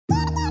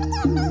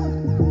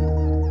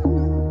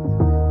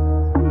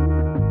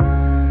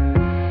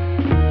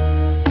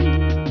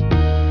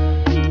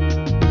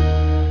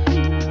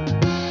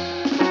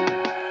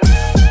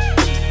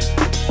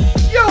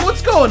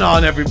going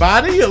on,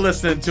 everybody? You're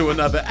listening to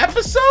another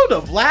episode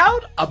of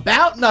Loud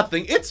About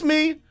Nothing. It's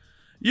me,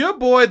 your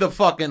boy, the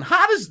fucking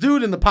hottest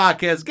dude in the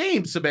podcast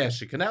game,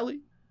 Sebastian Canelli.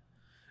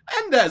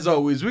 And as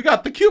always, we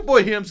got the cute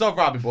boy here himself,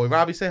 Robbie Boy.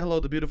 Robbie, say hello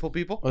to beautiful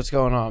people. What's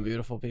going on,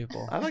 beautiful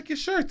people? I like your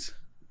shirt.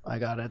 I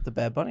got it at the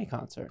Bad Bunny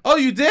concert. Oh,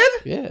 you did?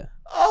 Yeah.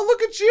 Oh,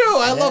 look at you.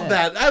 I love Yeah.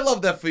 that. I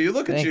love that for you.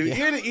 Look at Thank you. you.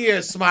 Ear to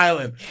ear,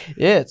 smiling.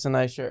 Yeah, it's a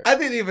nice shirt. I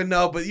didn't even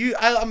know, but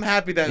I'm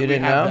happy that You we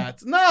didn't have know?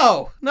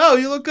 that. No,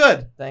 you look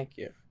good. Thank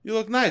you. You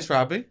look nice,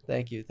 Robbie.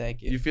 Thank you.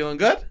 You feeling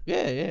good?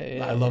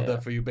 Yeah. I love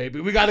that for you, baby.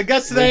 We got a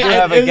guest today. We do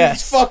have a and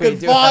guest. It's fucking We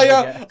do have a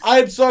fire. guest.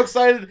 I'm so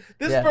excited.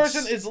 This Yes.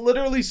 person is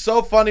literally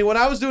so funny. When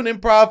I was doing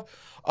improv,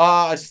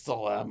 I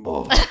still am.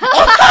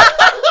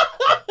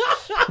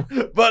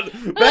 But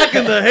back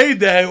in the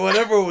heyday,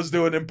 whenever was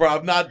doing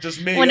improv, not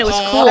just me. When it was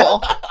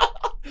cool.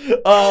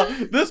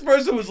 This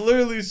person was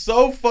literally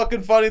so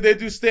fucking funny. They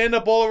do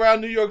stand-up all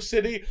around New York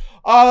City.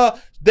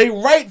 They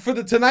write for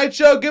The Tonight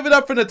Show. Give it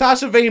up for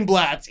Natasha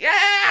Vainblatt.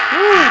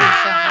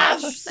 Yeah!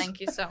 Thank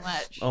you so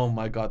much. Oh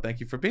my God, thank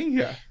you for being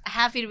here.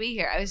 Happy to be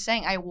here. I was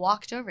saying I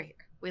walked over here.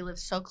 We live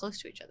so close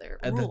to each other. It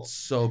And that's rules.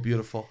 so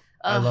beautiful.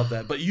 I Ugh. love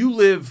that. But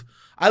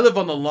I live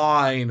on the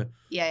line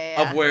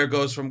Yeah. of where it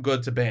goes from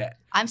good to bad.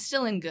 I'm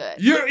still in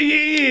good.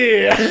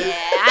 Yeah.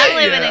 I'm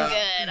living Yeah. in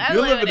good. I'm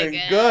You're living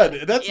in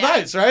good. That's Yeah.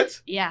 nice,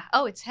 right? Yeah.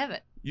 Oh, it's heaven.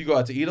 You go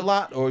out to eat a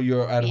lot or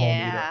you're at home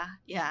eater?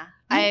 Yeah.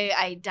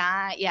 I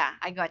die. Yeah.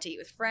 I go out to eat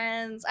with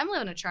friends. I'm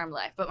living a charmed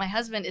life, but my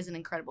husband is an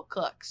incredible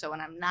cook. So when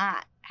I'm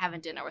not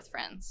having dinner with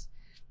friends,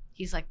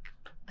 he's like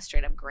a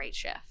straight up great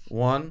chef.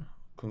 One,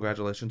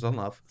 congratulations on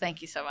love.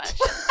 Thank you so much.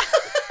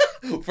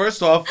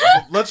 First off,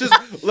 let's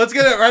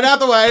get it right out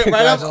the way,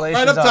 right up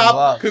Congratulations on top.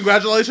 love.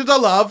 Congratulations on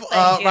love,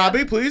 Thank you.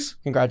 Robbie, please.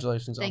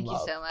 Congratulations Thank on you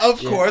love. so much.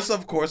 Of Yeah.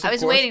 course. I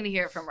was waiting to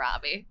hear it from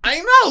Robbie. I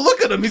know.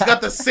 Look at him. He's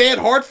got the sad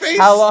heart face.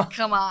 How long?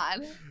 Come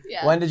on.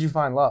 Yeah. When did you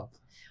find love?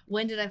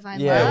 When did I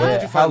find Yeah. love? when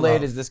did you How find late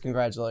love? is this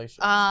congratulations?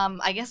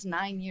 I guess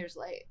 9 years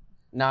late.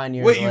 9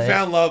 years Wait, late. you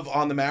found love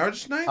on the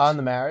marriage night? On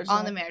the marriage On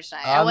night? the marriage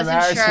night. On I the wasn't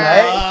marriage sure. night?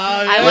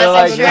 I You're wasn't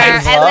like, sure.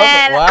 that is And love?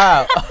 then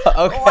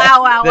Wow. Okay.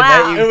 Wow. The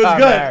night you It was got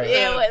good. married.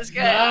 it was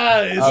good.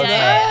 Nice,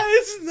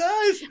 Okay.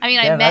 nice. I mean,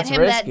 I Damn, met that's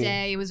him that risky.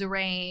 day. It was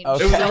arranged.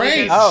 Okay. It was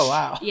arranged. Oh,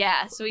 wow.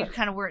 Yeah, so we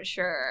kind of weren't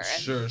sure.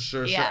 And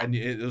Sure. Yeah. And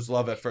it was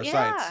love at first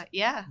yeah, sight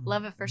yeah,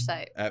 love at first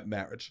sight. at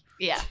marriage.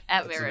 Yeah,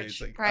 at That's marriage.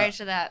 amazing. Prior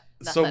to that,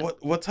 nothing. So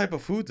what type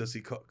of food does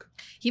he cook?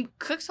 He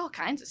cooks all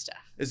kinds of stuff.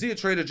 Is he a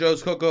Trader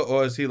Joe's cooker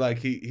or is he like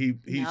he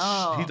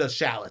No. does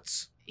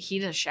shallots? He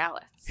does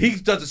shallots. He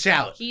does a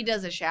shallot. He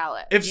does a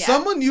shallot. If yeah.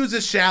 someone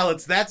uses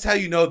shallots, that's how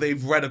you know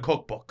they've read a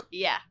cookbook.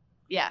 Yeah.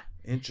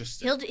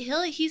 Interesting.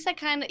 He's that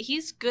kind of,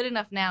 he's good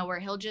enough now where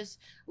he'll just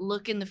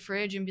look in the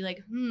fridge and be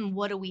like,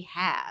 what do we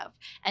have?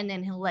 And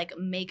then he'll like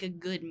make a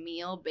good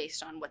meal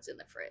based on what's in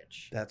the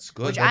fridge. That's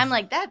good. Which That's- I'm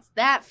like,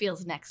 that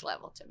feels next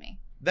level to me.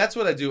 That's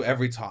what I do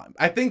every time.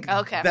 I think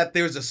Okay. that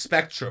there's a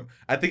spectrum.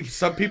 I think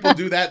some people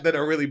do that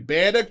are really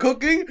bad at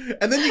cooking,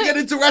 and then you get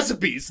into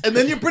recipes, and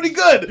then you're pretty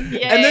good.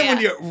 Yeah, and then yeah,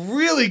 when you're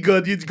really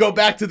good, you go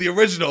back to the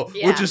original, which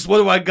Yeah. is, what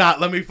do I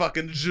got? Let me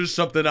fucking juice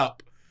something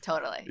up.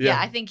 Totally. Yeah. Yeah,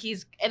 I think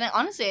and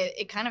honestly,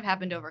 it kind of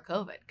happened over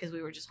COVID because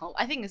we were just home.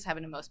 I think this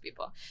happened to most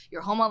people.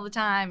 You're home all the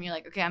time. You're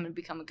like, okay, I'm going to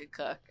become a good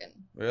cook. And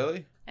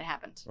Really? it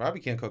happened. Robbie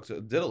can't cook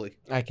diddly.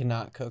 I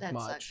cannot cook That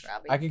much. sucks,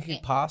 Robbie. I can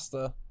cook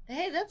pasta.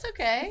 Hey, that's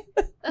okay.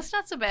 That's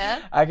not so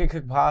bad. I can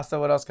cook pasta.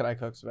 What else can I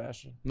cook,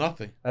 Sebastian?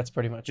 Nothing. That's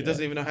pretty much He it.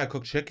 doesn't even know how to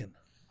cook chicken.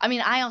 I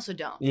mean, I also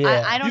don't.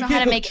 Yeah. I don't You know can't how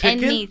to cook make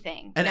chicken?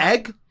 anything. An No.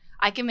 egg?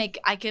 I can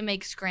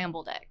make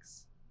scrambled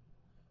eggs.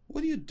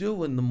 What do you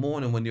do in the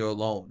morning when you're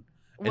alone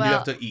and you Well,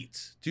 have to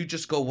eat? Do you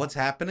just go, what's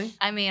happening?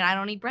 I mean, I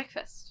don't eat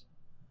breakfast.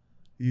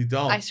 You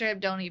don't. I straight up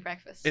don't eat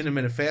breakfast.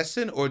 Intermittent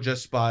fasting or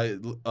just by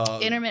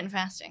Intermittent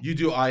fasting. you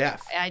do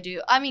IF? I do.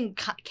 I mean,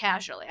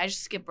 casually. I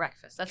just skip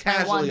breakfast. That's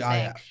my one Casually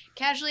thing. IF.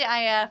 Casually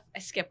IF. I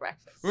skip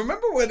breakfast.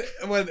 Remember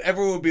when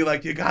everyone would be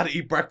like, you gotta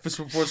eat breakfast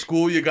before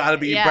school, you gotta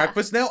be eating Yeah.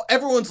 breakfast? Now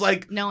everyone's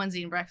like, No one's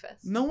eating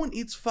breakfast. no one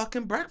eats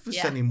fucking breakfast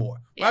Yeah. anymore.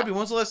 Yeah. Robbie,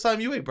 when's the last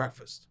time you ate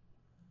breakfast?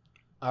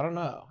 I don't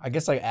know. I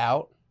guess like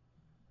out.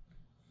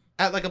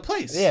 At like a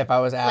place? Yeah, if I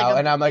was out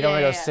and I'm like, I'm yeah,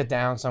 gonna go yeah. sit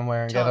down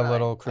somewhere and get a Totally.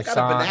 little I got a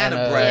croissant banana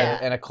and, bread.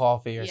 and a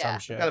coffee or Yeah. some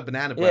shit. I got a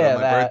banana bread Yeah,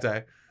 on my that.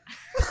 birthday.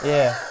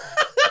 Yeah.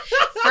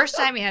 First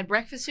time we had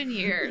breakfast in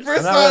years.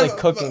 First I'm not really time-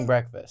 cooking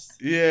breakfast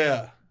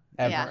Yeah.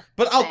 ever. Yeah.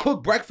 But I'll Same.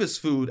 cook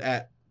breakfast food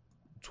at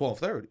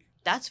 12:30.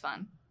 That's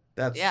fun.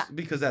 That's Yeah.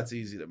 because that's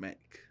easy to make.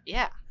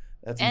 Yeah.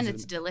 That's And easy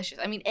it's to delicious.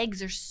 I mean,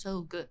 eggs are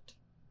so good.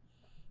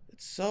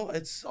 it's I love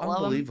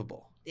 'em.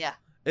 unbelievable. Yeah.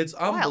 It's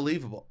Wild.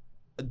 unbelievable.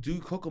 Do you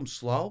cook them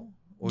slow?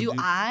 Or Do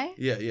I?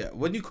 Yeah.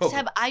 When you cook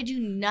 'em. Seb, I do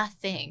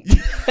nothing.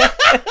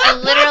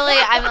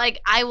 I'm like,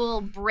 I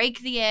will break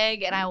the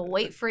egg and I will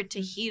wait for it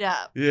to heat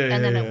up. Yeah,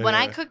 And then yeah, when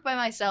I yeah. cook by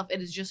myself,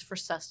 it is just for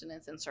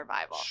sustenance and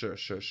survival. Sure.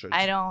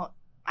 I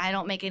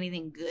don't make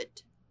anything good.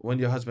 When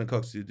your husband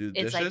cooks, you do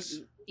It's dishes?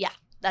 like, yeah,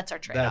 that's our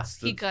trade-off. That's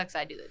the- He cooks,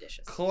 I do the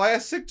dishes.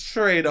 Classic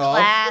trade-off.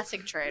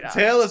 Classic trade-off.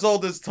 Tale as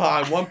old as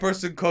time. One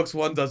person cooks,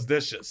 one does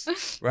dishes.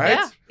 Right?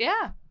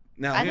 Yeah.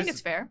 Now, I think here's-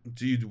 it's fair.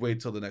 Do you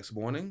wait till the next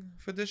morning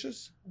for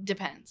dishes?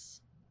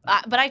 Depends.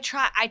 But I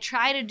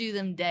try to do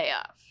them day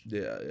of.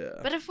 Yeah.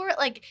 But if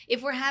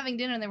we're having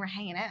dinner and then we're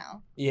hanging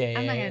out, Yeah,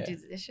 I'm not gonna do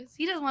the dishes.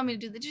 He doesn't want me to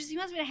do the dishes. He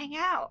wants me to hang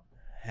out,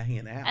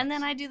 Hanging out. and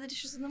then I do the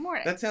dishes in the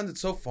morning. That sounded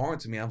so foreign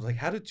to me. I was like,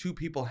 how do two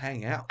people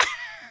hang out?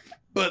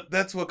 But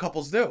that's what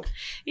couples do.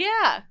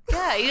 Yeah,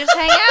 you just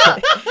hang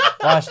out.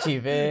 Watch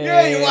TV.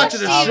 Yeah, you're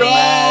watching a Watch show.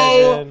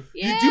 TV.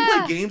 You do you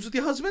play games with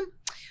your husband?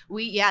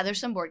 There's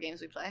some board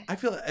games we play. I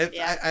feel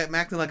Yeah. I'm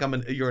acting like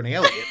you're an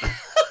alien.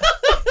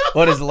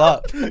 What is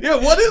love? Yeah,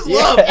 what is Yeah.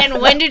 love?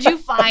 And when did you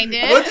find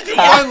it? When did you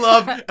find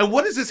love? And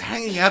what is this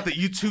hanging out that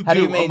you two How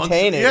do you amongst-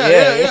 maintain it?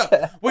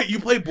 Yeah. Wait, you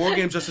play board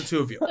games, just the two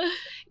of you?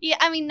 Yeah,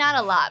 I mean, not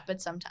a lot,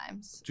 but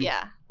sometimes. Do-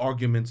 Yeah.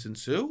 Arguments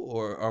ensue,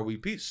 or are we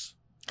peace?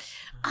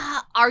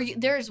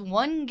 There's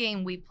one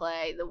game we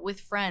play with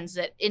friends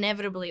that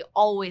inevitably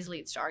always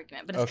leads to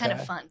argument, but it's kind of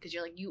Okay. fun because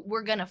you're like,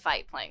 we're gonna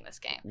fight playing this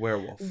game.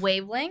 Werewolf.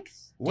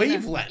 Wavelength.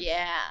 Wavelength?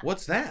 Yeah.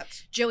 What's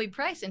that? Joey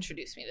Price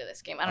introduced me to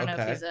this game. I don't know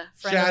if he's a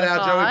friend Shout of the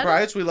out Joey pod.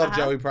 Price. We love Uh-huh.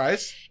 Joey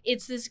Price.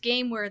 It's this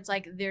game where it's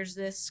like there's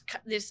this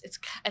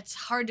it's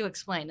hard to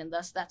explain, and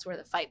thus that's where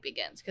the fight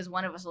begins because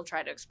one of us will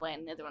try to explain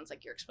and the other one's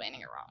like, you're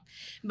explaining it wrong.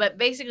 But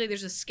basically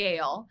there's a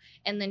scale,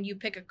 and then you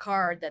pick a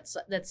card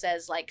that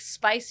says like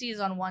spicy is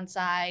on one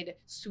side,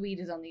 sweet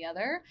is on the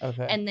other,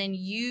 Okay. and then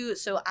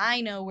so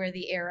I know where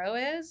the arrow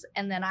is,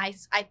 and then I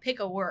pick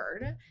a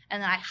word,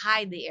 and then I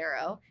hide the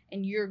arrow,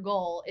 and your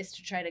goal is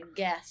to try to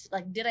guess,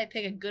 like, did I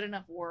pick a good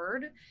enough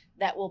word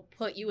that will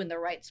put you in the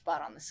right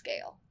spot on the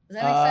scale? Does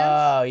that make sense?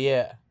 Oh,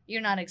 yeah.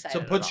 You're not excited.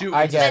 To put at you all.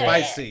 I into get it.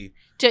 spicy.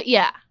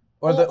 Yeah.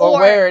 Or Or-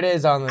 where it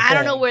is on the I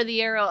don't know thing. where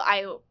the arrow.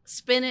 I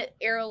spin it.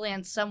 Arrow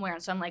lands somewhere,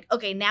 and so I'm like,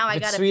 okay, now I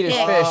If gotta it's Swedish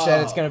pick. fish, then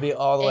Oh. it's gonna be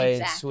all the way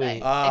in Exactly.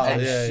 sweet. Oh,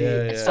 And yeah, she- yeah,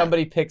 if yeah.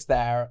 somebody picks the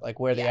arrow, like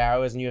where the Yeah.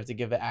 arrow is, and you have to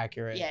give it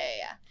accurate. Yeah.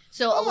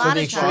 So a So lot So of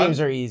the extremes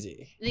times, are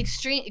easy. the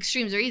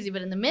extremes are easy,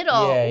 but in the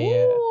middle, Yeah,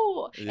 yeah.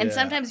 ooh. Yeah. And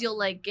sometimes you'll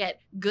like get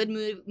good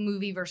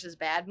movie versus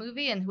bad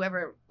movie, and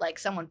whoever like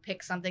someone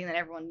picks something, then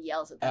everyone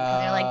yells at them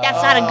because they're like,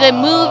 "That's not a good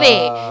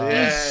movie,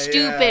 you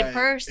stupid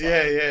person."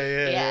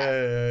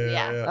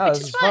 Yeah. Oh, Which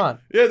this is is fun. fun.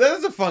 Yeah, that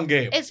is a fun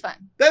game. It's fun.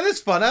 That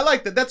is fun. I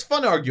like that. That's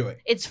fun arguing.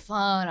 It's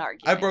fun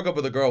arguing. I broke up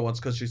with a girl once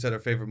because she said her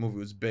favorite movie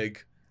was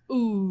Big.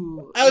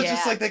 Ooh. I was yeah.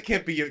 just like, that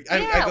can't be you. Yeah,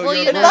 I go, well,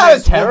 you're you a know- It's not a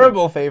grown-ass woman.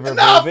 terrible favorite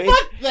No, movie.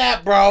 fuck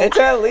that, bro. It's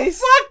at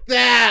least. Fuck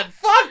that.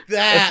 Fuck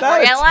that. It's not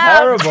We're allowed.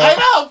 terrible. I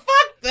know.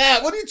 Fuck that.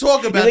 What are you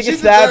talking You about? think She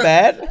it's that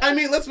deserved- bad? I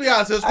mean, let's be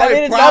honest. It was I probably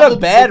mean, it's not a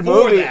problems bad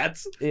before movie. that.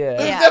 It Yeah.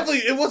 was Yeah. definitely.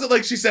 It wasn't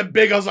like she said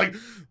Big. I was like,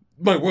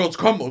 my world's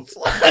crumbled.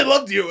 I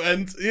loved you,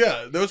 and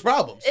yeah, there was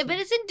problems. But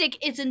it's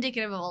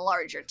indicative of a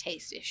larger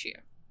taste issue.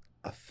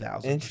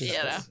 1,000%.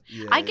 Interesting.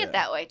 Yeah, I get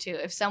that way too.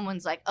 If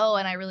someone's like, "Oh,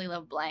 and I really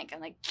love blank," I'm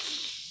like,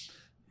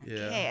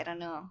 Yeah. "Okay, I don't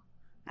know.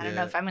 I don't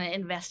know Yeah. if I'm going to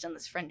invest in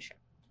this friendship."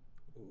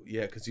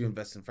 Yeah, because you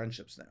invest in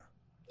friendships now.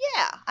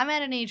 Yeah, I'm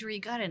at an age where you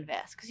got to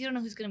invest because you don't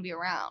know who's going to be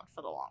around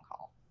for the long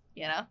haul.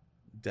 You know?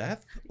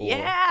 Death? Or...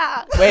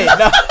 Yeah. Wait,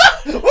 no.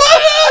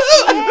 What?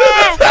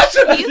 Yeah.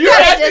 Natasha, You you're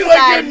gotta acting like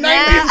decide you're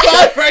now.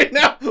 95 right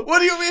now. What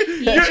do you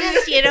mean?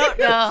 You don't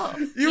know.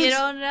 You- You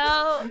don't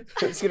know.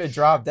 It's gonna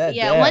drop dead.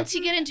 Yeah, damn. once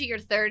you get into your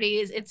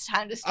 30s, it's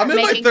time to start I'm in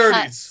my making 30s.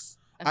 cuts.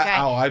 Okay?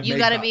 I've You made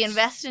got to be cuts.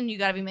 investing. You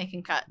got to be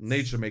making cuts.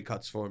 Nature made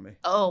cuts for me.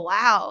 Oh,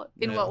 wow.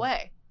 In Yeah. what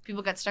way?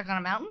 People got stuck on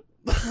a mountain?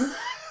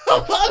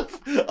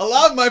 a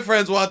lot of my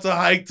friends want to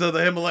hike to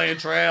the Himalayan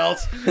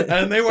trails,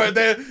 and they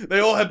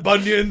all had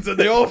bunions, and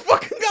they all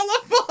fucking got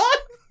left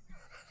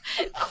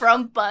behind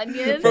From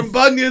bunions? from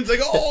bunions. Like,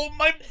 oh,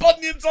 my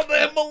bunions on the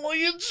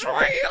Himalayan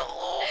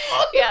trail.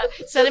 Yeah,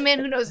 said a man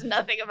who knows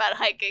nothing about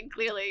hiking.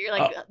 Clearly, you're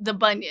like the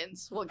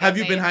bunions. Will get Have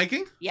you me been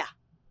hiking? Yeah.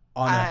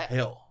 On a Uh,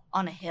 hill.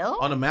 on a hill?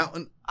 On a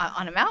mountain.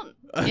 On a mountain.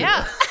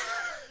 Yeah.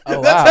 Oh,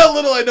 That's wow. how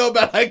little I know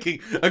about hiking.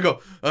 I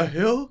go, a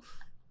hill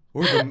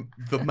or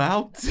the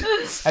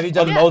mountains? Have you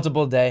done Yeah.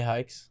 multiple day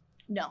hikes?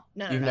 No.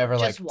 You've never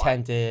like just one.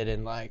 tented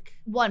and like.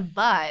 One,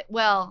 but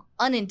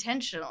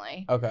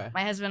unintentionally. Okay.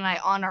 My husband and I,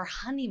 on our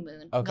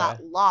honeymoon, Okay.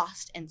 got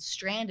lost and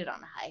stranded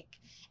on a hike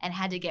and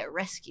had to get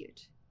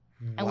rescued.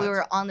 And we What?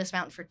 were on this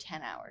mountain for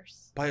 10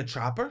 hours. By a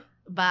chopper?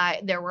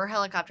 There were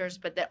helicopters,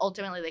 but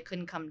ultimately they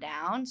couldn't come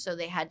down, so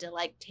they had to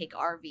like take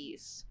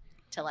RVs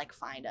to like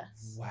find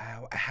us.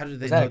 Wow. How did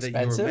they Was that know that you were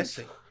expensive?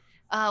 missing?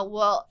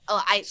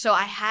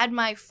 I had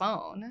my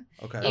phone,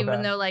 Okay. even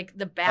Okay. though like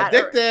the battery.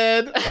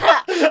 Addicted.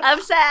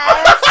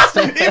 Obsessed.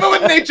 Even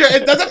with nature,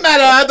 it doesn't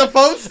matter. The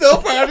phone's still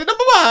priority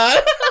number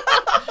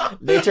one.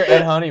 Nature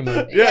and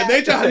honeymoon. Yeah, Yeah.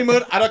 nature,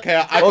 honeymoon. I don't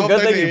care. I Well,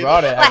 good thing you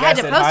brought it. Well, I had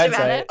guess to in post about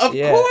hindsight. it. Of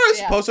Yeah. course.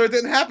 Yeah. Poster it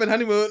didn't happen.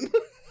 Honeymoon.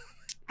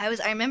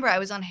 I remember I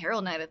was on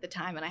Herald Night at the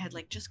time, and I had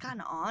like just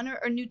gotten on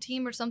a new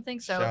team or something.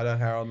 So Shout out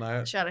Harold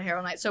Knight. shout out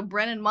Herald Night. So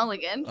Brennan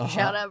Mulligan, Uh-huh.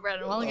 shout out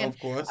Brennan Mulligan. Of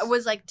course. I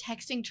was like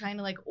texting, trying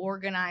to like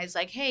organize,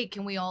 like, hey,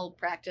 can we all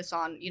practice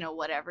on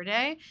whatever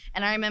day?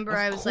 And I remember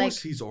I was Of like,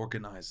 course he's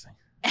organizing.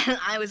 And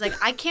I was like,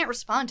 I can't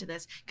respond to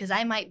this because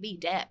I might be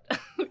dead.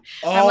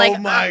 Oh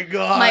like, my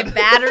God. My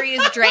battery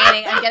is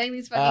draining. I'm getting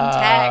these fucking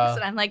texts.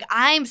 And I'm like,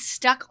 I'm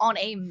stuck on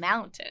a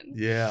mountain.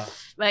 Yeah.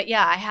 But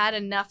yeah, I had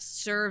enough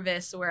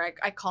service where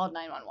I called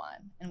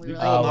 911. And we were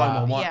like, called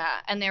 911? yeah.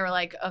 And they were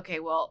like, okay,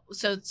 well,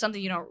 so something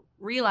you don't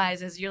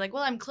realize is you're like,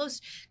 well, I'm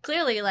close.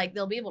 Clearly, like,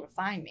 they'll be able to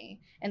find me.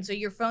 And so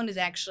your phone is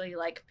actually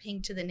like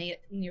pinged to the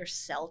near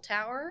cell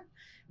tower.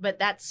 But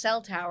that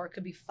cell tower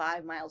could be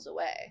 5 miles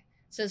away.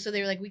 So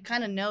they were like,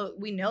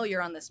 we know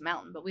you're on this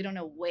mountain, but we don't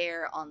know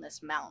where on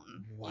this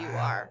mountain you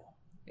are.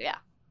 Yeah,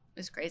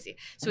 it's crazy.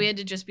 So we had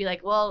to just be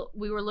like, well,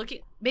 we were looking.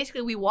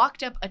 Basically, we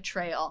walked up a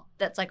trail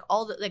that's like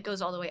that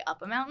goes all the way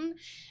up a mountain.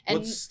 And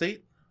What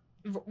state?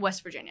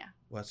 West Virginia.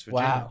 West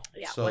Virginia. Wow.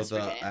 Yeah, So West the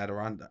Virginia.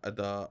 Adirondack,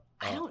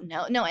 I don't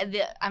know. No,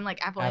 I'm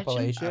like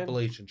Appalachian.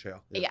 Appalachian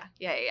Trail. Yeah.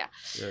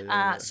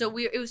 Yeah. So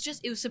it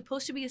was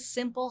supposed to be a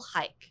simple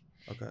hike.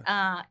 Okay.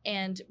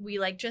 And we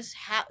like just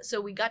so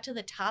we got to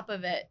the top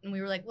of it and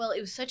we were like, well, it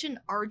was such an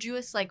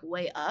arduous like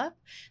way up.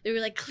 They were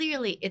like,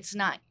 clearly it's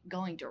not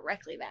going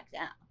directly back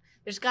down.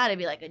 There's got to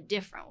be like a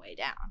different way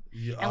down.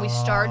 Yeah. And we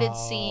started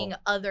seeing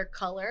other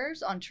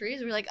colors on trees.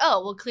 We were like,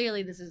 oh, well,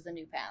 clearly this is the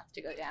new path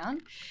to go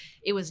down.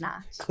 It was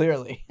not.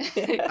 Clearly.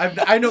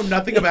 I know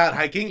nothing about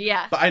hiking,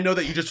 Yeah. but I know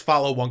that you just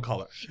follow one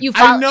color. I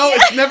I know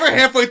it's never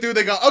halfway through.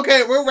 They go,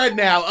 okay, we're red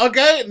now.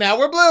 Okay, now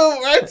we're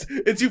blue, right?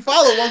 It's you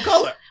follow one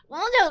color.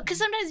 Well, no, because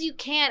sometimes you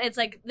can't. It's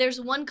like there's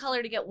one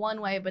color to get one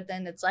way, but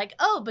then it's like,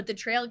 oh, but the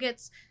trail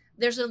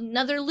there's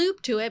another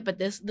loop to it, but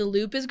the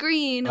loop is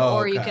green,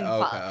 or you can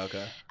follow.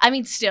 Okay. I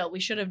mean, still, we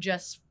should have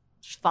just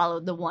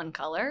followed the one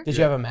color. Did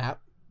you have a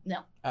map? No.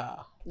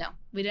 No,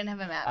 we didn't have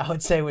a map. I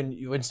would say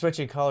when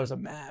switching colors, a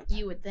map.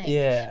 You would think.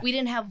 Yeah. We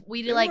didn't have.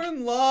 We They did like. were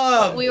in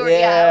love. We were. Yeah.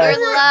 Yeah, we They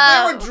were in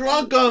love. were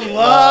drunk on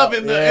love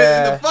in the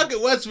Yeah. fucking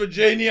West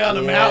Virginia on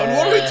a Yeah. mountain.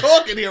 What are we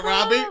talking here,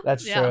 Robbie?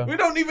 That's Yeah. true. We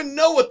don't even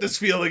know what this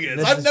feeling is.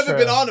 This I've is never true.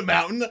 been on a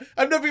mountain.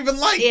 I've never even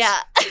liked. Yeah.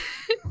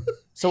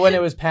 So when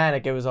it was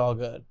panic, it was all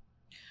good.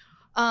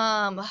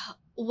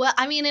 Well,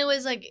 I mean, it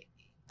was like,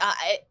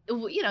 there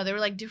were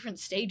like different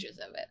stages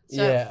of it.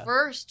 So Yeah. at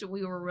first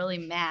we were really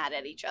mad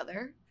at each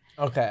other,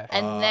 Okay.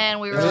 and then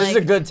we were This like, is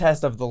a good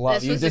test of the love.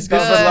 This You was a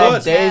discovered good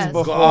love days test.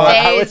 before. God.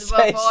 I would Days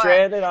say before.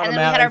 stranded on And a then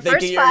we had mountain our thinking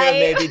first you're gonna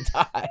fight. maybe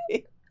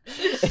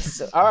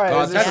die. All right,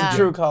 God, those are that's some good.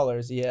 true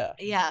colors. Yeah.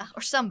 yeah,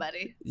 or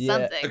somebody, Yeah.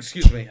 something.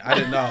 Excuse me. I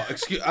didn't know.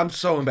 I'm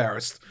so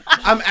embarrassed.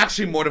 I'm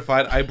actually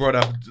mortified. I brought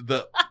up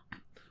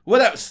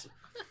what else?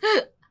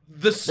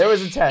 There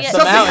was a test. Yeah. The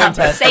Something mountain happened.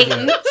 test.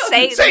 Satan.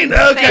 Satan.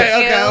 Thank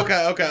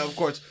Okay. you. Of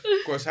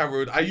course. How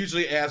rude. I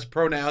usually ask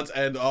pronouns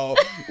and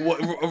what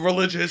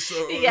religious.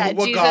 Yeah,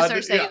 what Jesus God.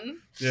 or Satan.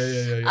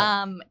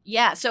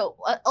 Yeah. So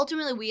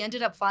ultimately, we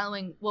ended up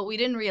following. What we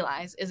didn't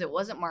realize is it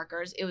wasn't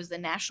markers. It was the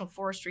National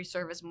Forestry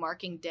Service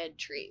marking dead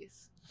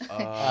trees.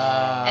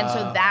 And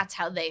so that's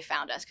how they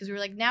found us, because we were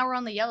like, now we're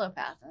on the yellow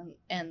path,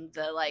 and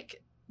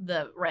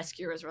the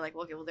rescuers were like,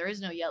 okay, well, there is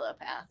no yellow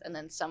path. And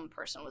then some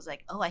person was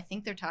like, oh, I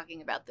think they're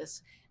talking about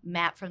this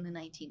map from the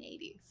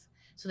 1980s.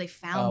 So they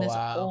found this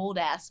old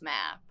ass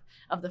map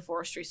of the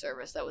Forestry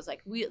Service that was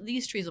like,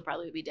 these trees will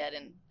probably be dead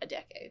in a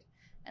decade.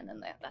 And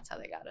then that's how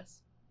they got us.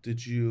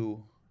 Did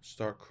you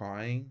start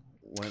crying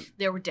when?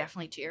 There were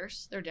definitely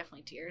tears. But then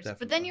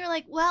Definitely. you're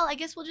like, well, I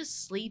guess we'll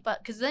just sleep up,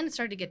 because then it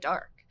started to get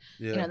dark.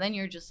 Yeah. Then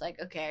you're just like,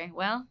 okay,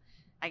 well,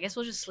 I guess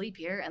we'll just sleep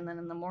here, and then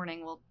in the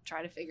morning we'll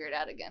try to figure it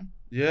out again.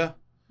 Yeah.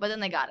 But then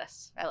they got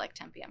us at like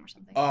 10 p.m. or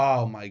something.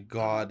 Oh my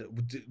God!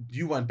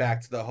 You went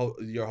back to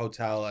your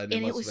hotel, and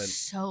And it must was have been.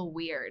 so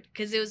weird,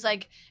 because it was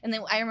like, and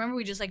then I remember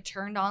we just like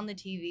turned on the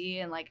TV,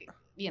 and like,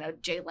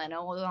 Jay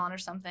Leno was on or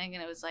something,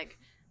 and it was like,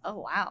 oh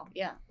wow,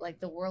 yeah,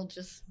 like the world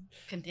just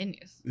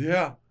continues.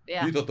 Yeah.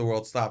 Yeah. You thought the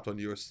world stopped when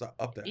you were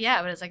up there.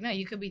 Yeah, but it's like, no,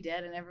 you could be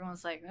dead, and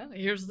everyone's like, oh,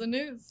 here's the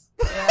news.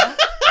 Yeah.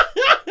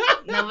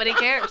 Nobody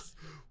cares.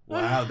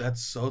 Wow,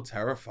 that's so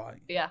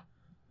terrifying. Yeah.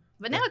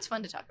 But now it's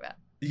fun to talk about.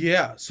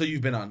 Yeah. So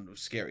you've been on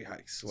scary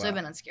hikes. Wow. So I've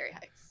been on scary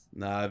hikes.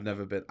 No, I've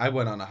never been. I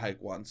went on a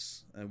hike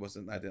once. I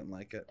didn't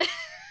like it.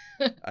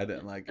 I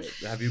didn't like it.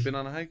 Have you been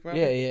on a hike, Rob?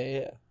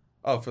 Yeah.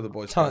 Oh, for the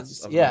Boy Scouts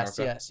Tons. of Yes.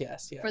 America.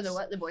 For the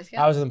what? The Boy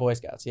Scouts? I was in the Boy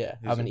Scouts. Yeah,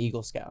 He's I'm an a-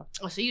 Eagle Scout.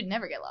 Oh, so you'd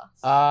never get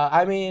lost.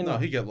 I mean, No,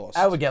 he get lost.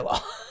 I would get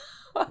lost.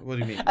 What do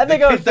you mean? I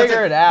think I would He doesn't-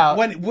 figure it out.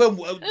 When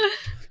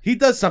he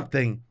does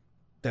something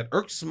that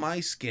irks my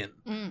skin.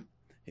 Mm.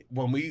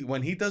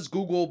 When he does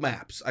Google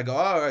Maps, I go,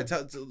 all right.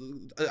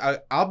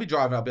 I'll be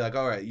driving. I'll be like,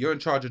 all right, you're in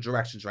charge of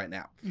directions right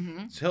now.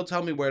 Mm-hmm. So he'll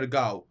tell me where to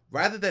go,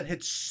 rather than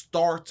hit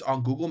start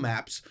on Google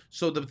Maps,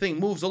 so the thing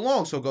moves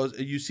along. So it goes,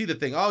 you see the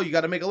thing. Oh, you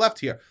got to make a left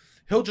here.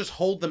 He'll just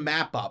hold the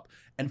map up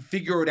and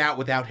figure it out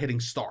without hitting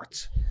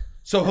start.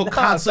 So he'll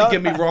constantly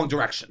give me wrong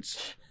directions.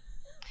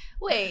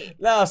 Wait.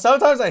 No,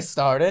 sometimes I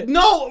started.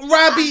 No,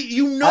 Robbie,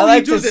 you know I like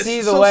you do to this.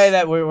 see the way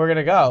that we're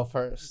gonna go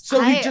first.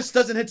 So he I- just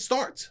doesn't hit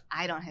start.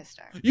 I don't hit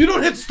start. You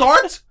don't hit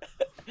start?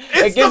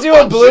 It gives you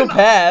a blue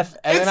path,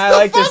 and It's then I the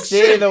like to see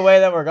function. the way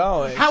that we're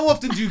going. How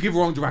often do you give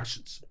wrong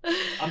directions?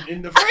 I'm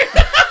in the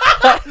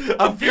frame.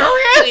 I'm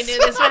furious. We knew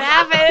this would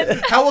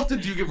happen. How often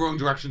do you give wrong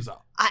directions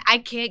though? I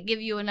can't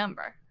give you a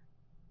number.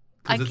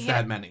 I Because it's can't.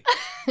 that many.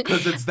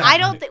 Because it's that I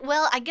don't many. think.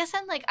 Well, I guess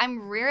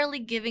I'm rarely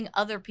giving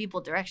other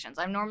people directions.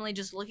 I'm normally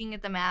just looking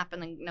at the map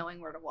and then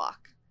knowing where to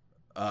walk.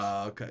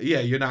 Okay. Yeah,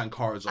 you're not in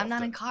cars. I'm not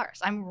often. in cars.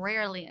 I'm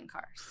rarely in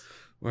cars.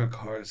 We're in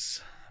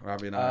cars.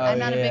 Robbie and Oh, I. I'm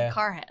not a yeah. big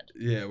car head.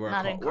 Yeah, we're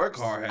Not car, in we're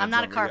cars. car heads. I'm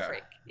not a over car here.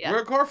 freak. Yeah.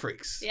 We're car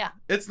freaks. Yeah.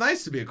 It's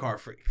nice to be a car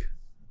freak.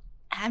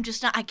 I'm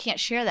just not. I can't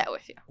share that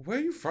with you. Where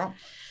are you from?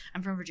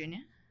 I'm from Virginia,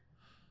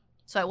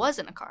 so I was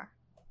in a car.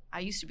 I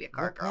used to be a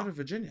car What girl. part of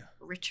Virginia?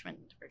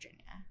 Richmond, Virginia,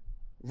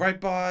 Right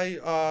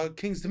by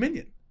King's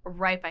Dominion.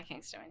 right by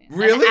King's Dominion.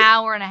 Really? An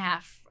hour and a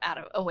half out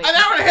of away. An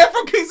from hour and a half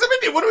from King's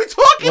Dominion. What are we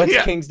talking What's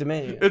here? King's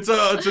Dominion? It's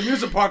a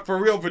amusement park for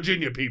real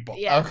Virginia people.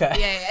 Yeah. Okay.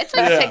 Yeah. It's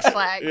like Yeah. Six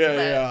Flags. Yeah, but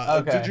yeah.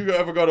 Okay. Did you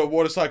ever go to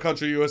Waterside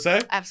Country, USA?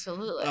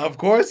 Absolutely. Of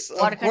course.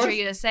 Water of course. Country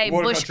USA,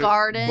 Water Busch Country-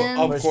 Gardens.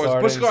 Of Busch course.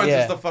 Gardens, Busch Gardens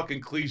yeah. is the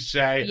fucking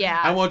cliche. Yeah.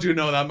 I want you to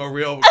know that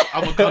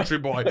I'm a country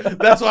boy.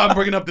 That's why I'm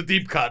bringing up the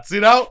deep cuts,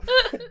 you know?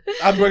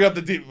 I'm bringing up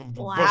the deep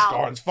Wow. Busch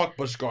Gardens. Fuck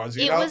Busch Gardens,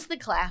 you It know? was the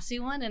classy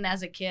one, and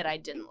as a kid, I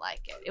didn't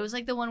like it. It was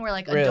like the one where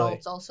like Really?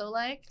 adults also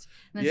liked.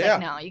 And it's Yeah.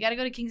 like, no, you got to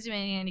go to King's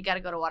Dominion, you got to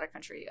go to Water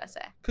Country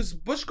USA. Because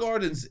Busch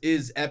Gardens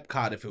is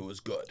Epcot if it was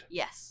good.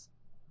 Yes,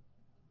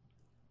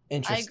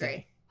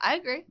 Interesting. I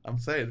agree. I'm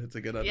saying it's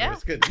a good idea. Yeah.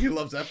 It's good. He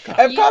loves Epcot.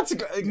 Epcot's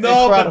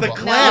No, but the incredible.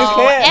 class.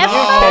 No, You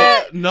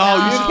can't. Epcot- No,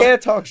 No. you You should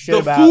can't talk shit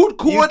the about food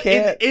court you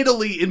in can't-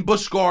 Italy in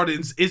Busch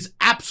Gardens is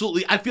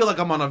absolutely. I feel like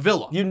I'm on a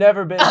villa. You've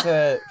never been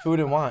to Food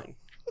and Wine.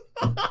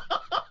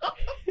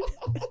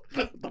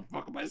 What the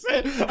fuck am I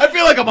saying? I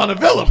feel like I'm on a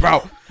villa,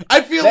 bro.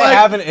 I feel They like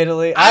have in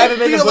Italy. I I haven't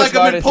been to feel Busch like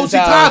I'm in Gardens since I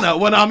was- Positano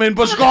when I'm in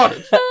Busch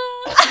Gardens.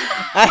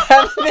 I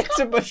haven't been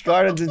to Busch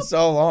Gardens in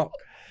so long.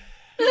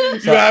 You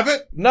have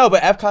it? No,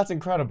 but Epcot's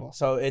incredible,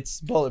 so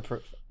it's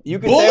bulletproof. You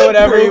can say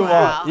whatever you Bulletproof?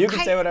 want. You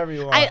can say whatever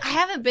you want. I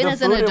haven't been the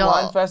as an Food and Wine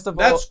adult. Festival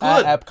That's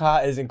good. at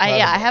Epcot is incredible.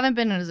 Yeah, I haven't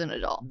been as an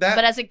adult. That-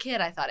 But as a kid,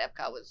 I thought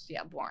Epcot was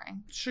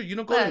boring. Sure, you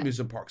don't go to But-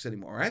 amusement parks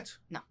anymore, right?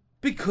 No.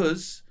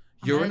 Because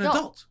I'm you're an an adult.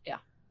 adult. Yeah.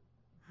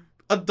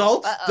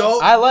 Adults Uh-oh.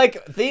 don't. I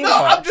like theme No,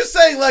 parks. I'm just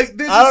saying, like,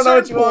 there's I a don't know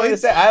what certain you want me to point.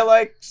 say. I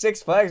like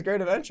Six Flags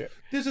Great Adventure.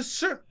 There's a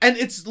certain, and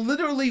it's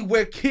literally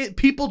where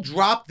people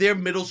drop their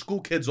middle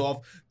school kids off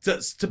to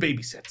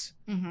babysit.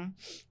 Mm-hmm.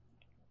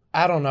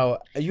 I don't know.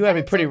 You gotta be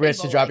Some pretty rich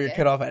to people drop like your it.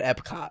 kid off at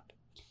Epcot.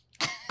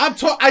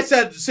 I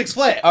said Six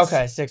Flags.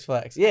 Okay, Six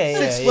Flags. Yeah, yeah,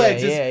 Six yeah,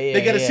 Flags. yeah, is, yeah,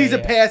 they get a yeah, season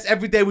yeah. pass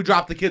every day. We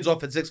drop the kids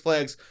off at Six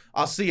Flags.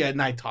 I'll see you at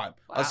nighttime.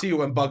 I'll Wow. see you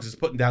when Bugs is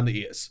putting down the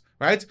ears.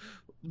 Right?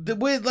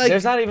 With like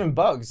There's not even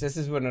bugs. This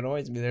is what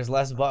annoys me. There's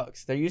less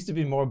bugs. There used to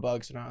be more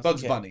bugs when I was a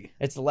Bugs kid. Bunny.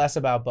 It's less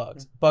about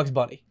bugs. Bugs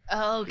Bunny.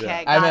 Okay,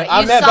 Yeah. got it.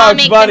 I You meant saw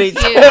Bugs me Bunny.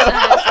 confused.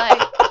 I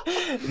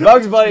was like,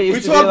 Bugs Bunny used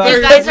We to be talk like.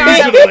 you very guys are on a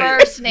regionally.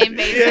 first name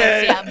basis.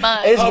 Yeah. Yeah,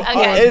 Bugs. Is, Of Okay.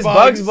 course. is Bugs.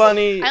 Bugs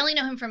Bunny? I only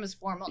know him from his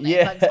formal name.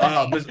 Yeah. Bugs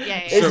Bunny. Mis- yeah,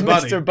 yeah, Is yeah. Sir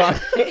Bunny. Mr.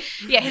 Bunny?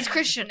 Yeah, his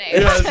Christian name.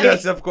 Yes,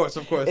 yes, of course,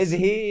 of course. Is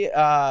he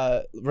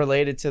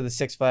related to the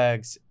Six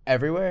Flags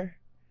everywhere?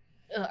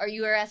 Are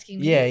you asking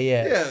me? Yeah,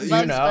 yeah. Yeah, You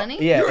Bugs know?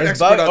 Bunny? Yeah, You're an is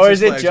expert on or Six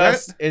is it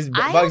Flags, just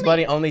I Bugs only-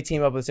 Bunny only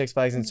team up with Six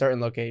Flags in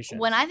certain locations?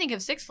 When I think of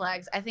Six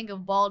Flags, I think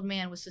of bald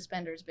man with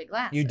suspenders, big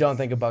glasses. You don't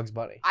think of Bugs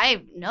Bunny?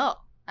 I don't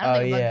Oh,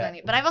 think of yeah. Bugs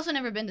Bunny. But I've also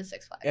never been to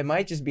Six Flags. It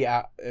might just be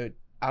out.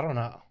 I don't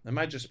know. It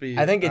might just be.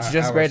 I think it's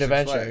just our Great Six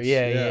Adventure. Flags.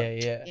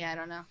 Yeah. Yeah, I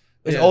don't know.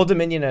 Is Yeah. Old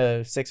Dominion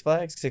a Six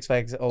Flags? Six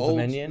Flags Old,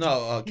 Dominion?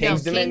 No,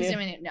 King's no, Dominion? King's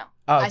Dominion. No.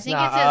 Oh, I it's think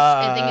not.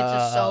 I think it's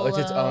a solo. It's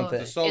its own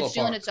thing. It's a solo It's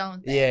doing park. its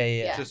own thing. Yeah,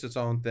 yeah. It's just its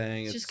own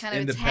thing. It's It's just kind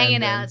of it's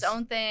hanging out its independent.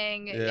 own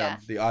thing. Yeah, Yeah.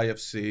 the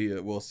IFC,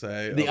 we'll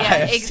say. The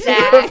Yeah, IFC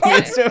exactly.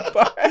 amusement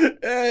park.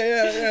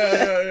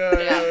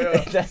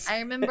 Yeah. That's- I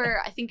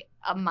remember, I think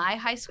my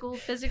high school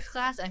physics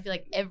class, and I feel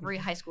like every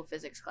high school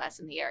physics class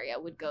in the area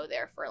would go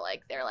there for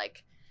like their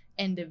like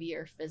end of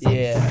year physics.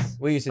 Yeah,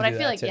 we used to But do I that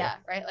feel like too. yeah,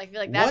 right. Like I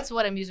feel like What? that's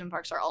what amusement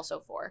parks are also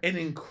for. An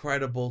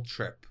incredible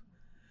trip.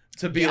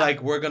 To be Yeah.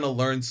 like, we're going to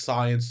learn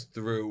science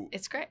through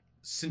It's great.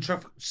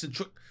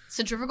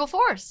 Centrifugal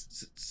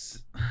force.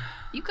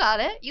 You got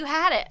it. You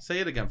had it. say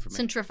it again for me.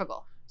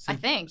 Centrifugal. I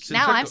Cent- think.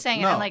 Now I'm centrifugal- saying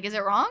it. no. I'm like, is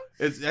it wrong?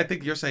 I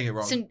think you're saying it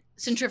wrong.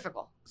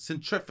 Centrifugal.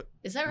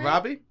 Is that right?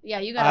 Robbie? Yeah,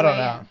 you got I to don't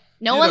weigh know. in.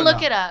 No You one don't look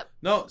know. it up.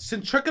 No,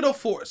 centripetal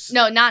force.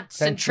 No, not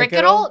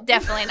Centrifugal? centripetal.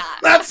 Definitely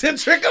not. Not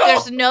centripetal.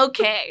 There's no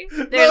K.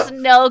 There's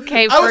no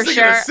K I for was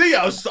thinking sure. a C.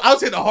 I was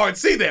hitting a hard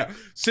C there.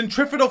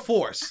 Centripetal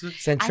force.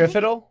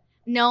 Centrifugal?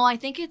 No, I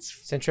think it's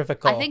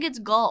Centrifugal. I think it's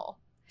gull.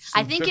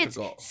 I think it's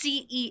Centrifugal.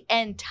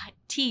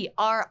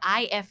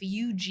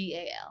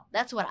 CENTRIFUGAL.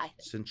 That's what I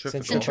think.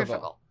 Centrifugal.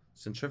 Centrifugal.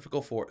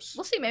 Centrifugal force.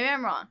 We'll see. Maybe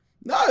I'm wrong.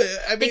 No,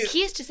 I mean, The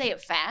key is to say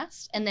it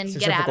fast and then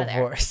get out Centrifugal of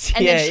there. force.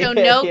 And then show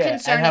no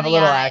concern and have in a the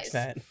little eyes.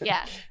 accent.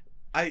 Yeah.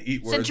 I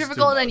eat words.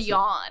 Centrifugal too and then much.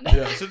 yawn.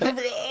 Yeah,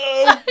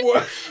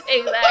 centrifugal.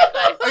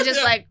 Exactly. Or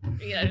just like,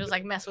 just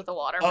like mess with the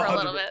water for a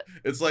little 100%. bit.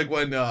 It's like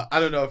when I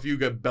don't know if you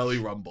get belly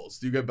rumbles.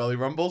 Do you get belly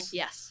rumbles?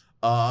 Yes.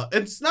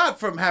 It's not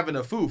from having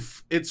a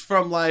foof. It's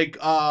from like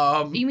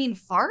You mean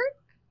fart?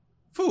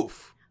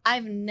 foof.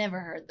 I've never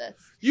heard this.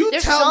 You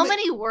There's tell so me.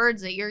 many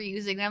words that you're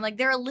using, and I'm like,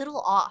 they're a little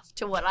off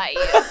to what I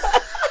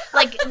use.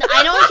 Like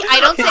I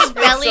don't say It's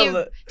belly. a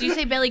li- Do you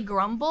say belly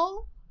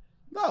grumble?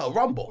 No,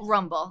 rumble.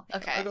 Rumble. I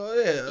Okay. go,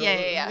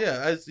 Yeah.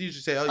 Yeah, I usually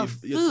say, A you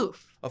foof.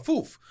 a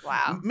foof.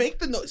 Wow. Make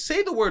the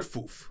say the word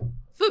foof.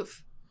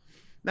 Foof.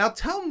 Now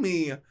tell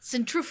me.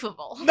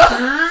 Centrifugal.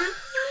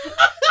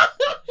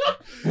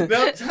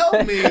 Now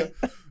tell me,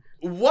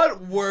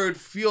 what word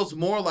feels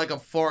more like a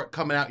fart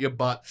coming out your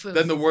butt Foof.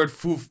 than the word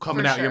foof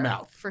coming For out your sure.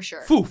 mouth? For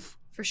sure. Foof.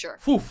 For sure.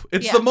 Foof.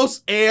 It's Yeah. the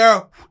most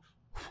air.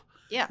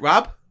 Yeah.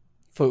 Rob,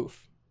 Foof.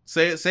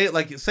 say it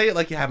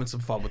like you're having some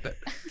fun with it.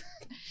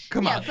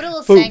 Come Yeah, on. put a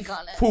little Foof. stank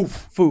on it.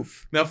 Foof.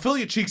 Foof. Now fill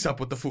your cheeks up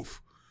with the foof.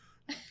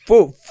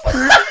 Foof.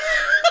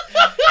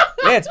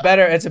 Yeah, it's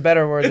better. It's a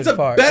better word It's than a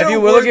fart. better If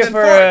you word were looking than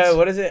for farts.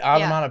 what is it?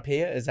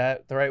 Onomatopoeia? Is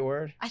that the right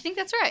word? I think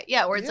that's right.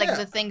 Yeah, where it's Yeah. like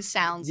the thing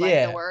sounds Yeah.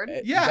 like the word.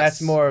 Yes.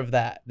 That's more of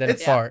that than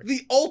It's fart.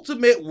 the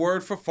ultimate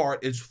word for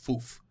fart is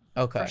foof.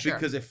 Okay. For sure.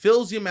 Because it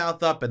fills your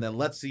mouth up and then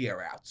lets the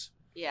air out.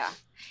 Yeah.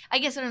 I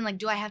guess I'm like,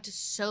 do I have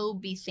to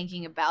be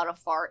thinking about a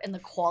fart and the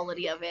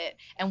quality of it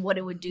and what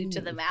it would do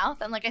to the mouth?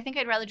 I'm like, I think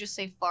I'd rather just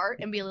say fart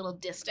and be a little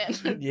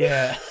distant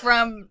Yeah.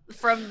 from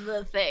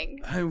the thing.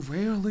 I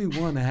rarely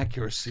want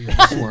accuracy in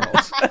this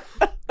world.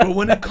 But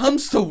when it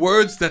comes to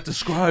words that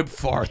describe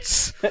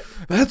farts,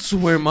 that's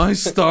where my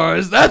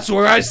stars, that's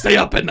where I stay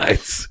up at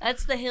night.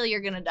 That's the hill you're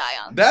gonna die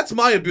on. That's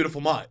my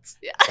beautiful mind.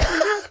 Yeah.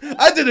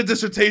 I did a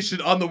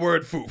dissertation on the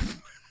word foof.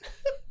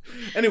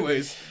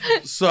 Anyways,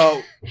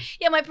 so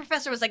Yeah, my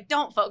professor was like,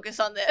 don't focus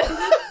on this.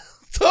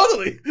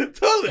 totally.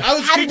 I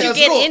was How did kicked you out of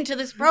get school. into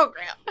this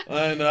program?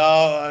 I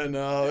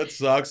know. It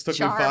sucks. Took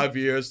Charm. me 5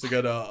 years to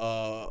get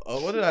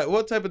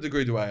what type of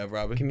degree do I have,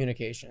 Robin?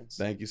 Communications.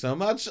 Thank you so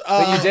much.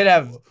 But you did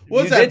have.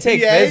 What's you that? did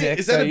take BA? physics,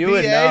 Is that so a you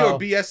would BA know. or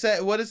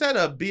BSA? What is that?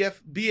 A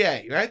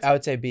BA, right? I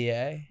would say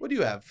BA. What do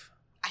you have?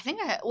 I think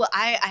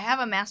I have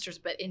a master's,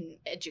 but in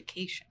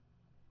education.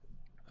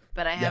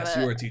 But I have Yes,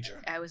 you were a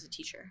teacher. I was a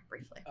teacher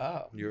briefly.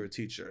 Oh. You're a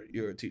teacher.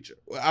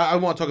 I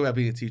want to talk about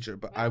being a teacher,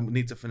 but I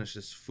need to finish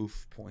this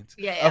foof point.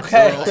 Yeah.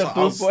 Okay. Or else The I'll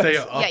foof stay points.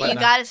 up Yeah, at you night.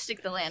 gotta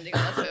stick the landing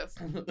on the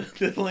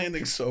foof. The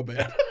landing's so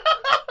bad.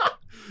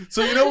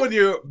 So you know when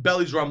your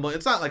belly's rumbling,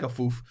 it's not like a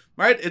foof,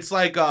 right? It's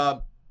like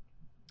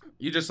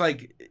you just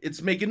like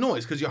it's making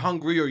noise because you're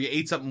hungry or you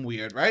ate something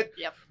weird, right?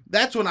 Yep.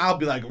 That's when I'll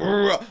be like,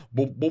 boom,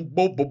 boom,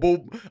 boom, boom,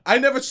 boom. I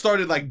never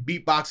started like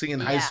beatboxing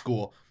in high Yeah.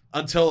 school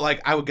until like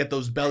I would get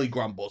those belly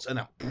grumbles and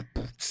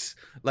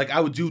like I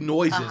would do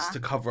noises Uh-huh. to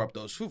cover up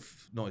those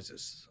foof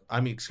noises.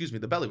 Excuse me,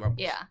 the belly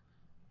rumbles. Yeah.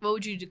 What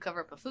would you do to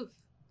cover up a foof?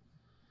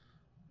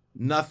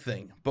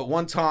 Nothing. But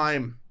one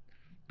time,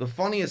 the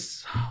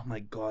funniest, oh my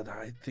God,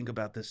 I think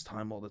about this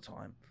time all the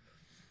time.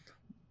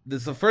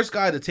 This is the first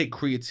guy to take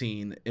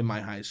creatine in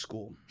my high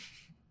school.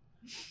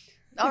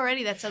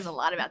 Already that says a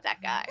lot about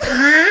that guy.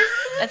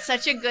 That's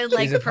such a good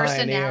like He's a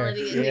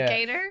personality pioneer. Yeah.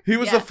 indicator. He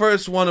was Yeah. the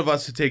first one of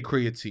us to take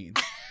creatine.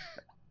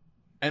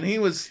 And he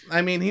was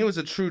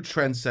a true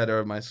trendsetter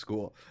of my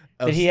school.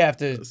 Did he have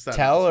to Settings.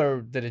 tell,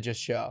 or did it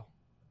just show?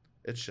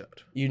 It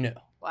showed. You knew.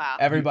 Wow.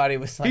 Everybody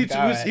was like,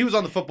 He was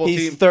on the football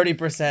he's team.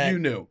 30%. You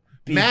knew.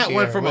 beef Matt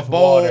went here from a with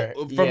bowl, water.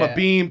 from Yeah. a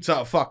beam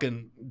to a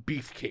fucking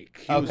beefcake.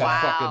 He was Okay.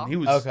 Wow.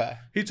 Okay.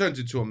 he turned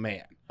into a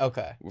man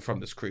Okay. from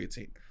this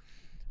creatine.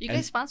 You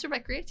guys sponsored by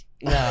Creatine?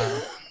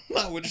 No.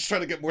 No, we're just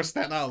trying to get more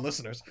Staten Island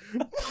listeners.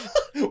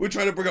 We're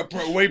trying to bring up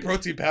whey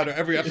protein powder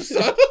every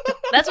episode.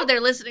 That's what they're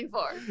listening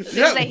for. As soon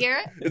Yeah. as they hear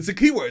it. It's the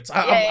keywords.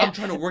 Yeah. I'm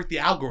trying to work the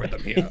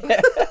algorithm here.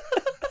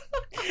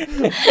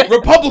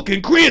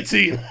 Republican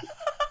creatine.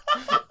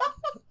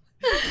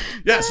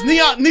 Yes,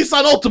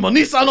 Nissan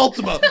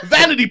Altima,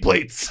 vanity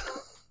plates.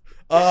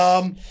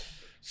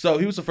 So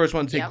he was the first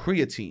one to take Yep.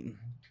 creatine,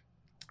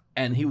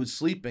 and he was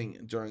sleeping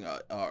during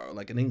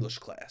like an English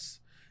class,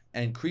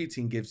 and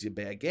creatine gives you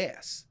bad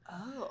gas.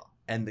 Oh.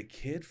 And the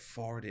kid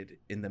farted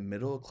in the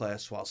middle of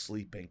class while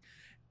sleeping,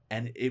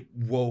 and it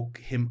woke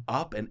him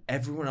up and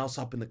everyone else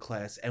up in the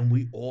class, and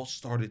we all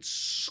started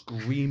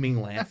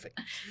screaming, laughing.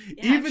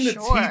 Yeah, Even the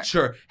sure.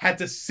 teacher had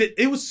to sit.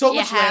 It was so You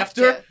much have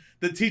laughter. to.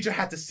 The teacher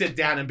had to sit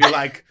down and be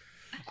like,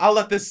 I'll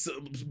let this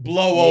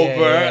blow Yeah,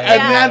 over, yeah,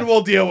 and yeah. then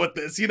we'll deal with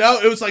this. You know,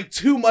 it was like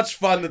too much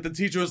fun that the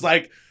teacher was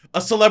like, a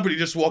celebrity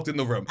just walked in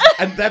the room,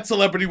 and that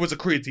celebrity was a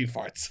creatine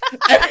farts. And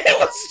it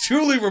was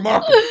truly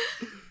remarkable.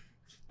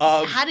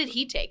 How did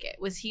he take it?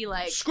 Was he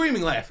like,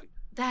 Screaming, laughing.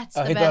 that's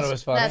Oh, the he best? thought it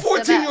was funny. That's the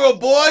best.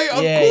 14-year-old boy,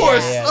 of Yeah,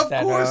 course, yeah, of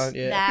Staten course. Island,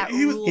 yeah. That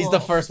He was- He's the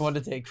rules. first one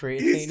to take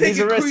creatine. He's He's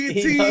a taking risk.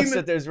 He knows creatine.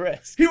 that there's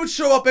risk. He would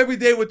show up every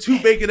day with 2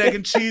 bacon, egg,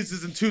 and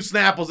cheeses and 2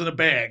 Snapples in a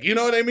bag. You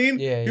know what I mean?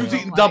 Yeah, He was yeah.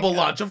 eating Oh my double God.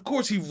 lunch. Of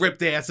course, he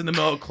ripped ass in the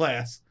middle of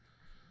class.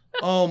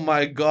 Oh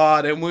my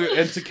God! And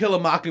To Kill a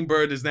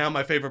Mockingbird is now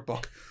my favorite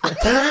book.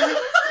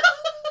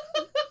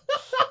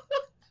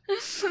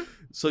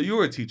 So you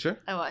were a teacher.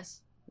 I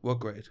was. What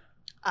grade?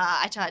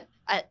 I taught.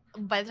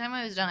 By the time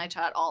I was done, I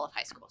taught all of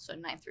high school, so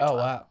 9th through 12. Oh,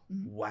 wow.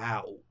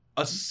 Wow.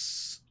 A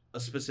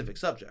specific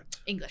subject.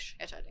 English.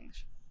 I taught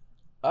English.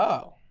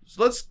 Oh.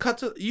 So let's cut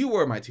to you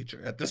were my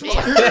teacher at this point.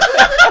 And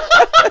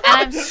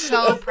I'm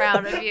so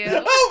proud of you.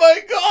 Oh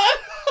my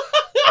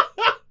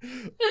God.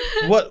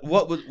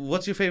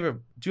 What's your favorite?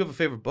 Do you have a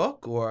favorite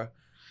book or?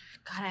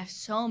 God, I have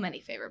so many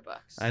favorite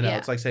books. I know Yeah.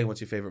 it's like saying what's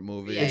your favorite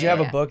movie. Yeah, Did you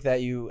have a book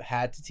that you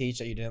had to teach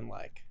that you didn't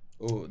like?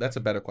 Oh, that's a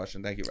better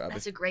question. Thank you, Robbie.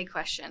 That's a great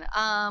question.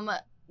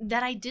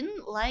 That I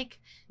didn't like.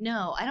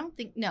 No, I don't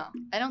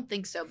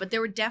think so. But there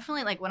were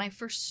definitely, like, when I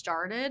first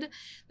started,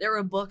 there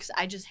were books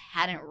I just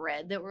hadn't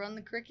read that were on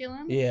the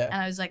curriculum. Yeah.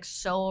 And I was like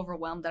so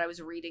overwhelmed that I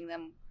was reading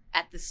them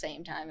at the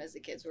same time as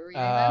the kids were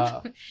reading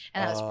them. And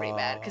that was pretty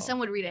bad because some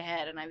would read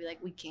ahead and I'd be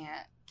like, we can't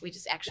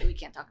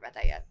talk about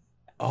that yet.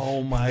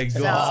 Oh my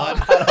So- God.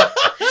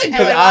 And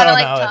Because would I want to don't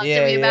like know. talk to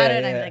Yeah, me about yeah,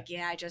 it, and I'd be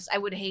yeah. like, I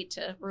would hate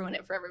to ruin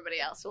it for everybody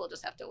else, so we'll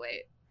just have to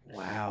wait.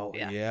 Wow.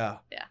 Yeah. Yeah.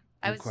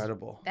 I was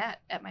Incredible.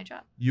 that at my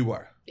job. You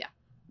were. Yeah.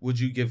 Would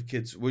you give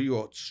kids? Were you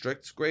a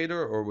strict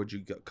grader or would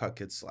you cut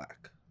kids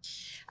slack?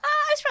 I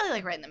was probably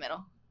like right in the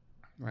middle.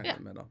 Right Yeah.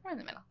 in the middle. Right in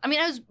the middle. I mean,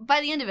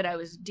 by the end of it, I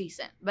was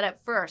decent, but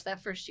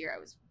that first year, I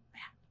was.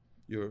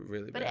 You were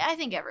really But bad. I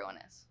think everyone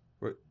is.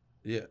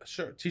 Yeah,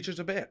 sure. Teachers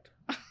are bad.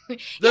 Yeah,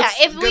 That's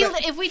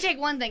if we take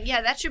one thing,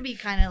 that should be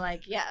kind of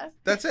like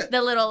That's it.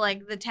 the little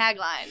like the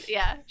tagline.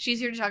 Yeah, she's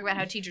here to talk about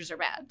how teachers are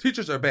bad.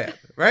 Teachers are bad,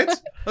 right?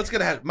 Let's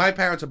get ahead. My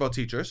parents are both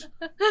teachers,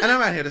 and I'm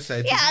not here to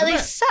say teachers Yeah, are they bad.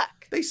 suck.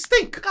 They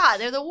stink. God,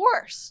 they're the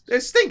worst. They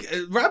stink.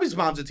 Robbie's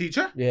mom's a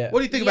teacher. Yeah. What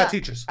do you think Yeah. about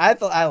teachers? I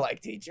thought I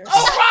like teachers.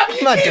 Oh, Robbie, you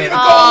I'm not can't doing even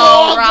it. go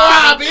Oh, along,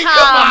 Robbie, Robbie. come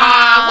Come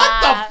on. on.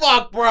 What the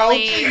fuck, bro?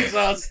 Please.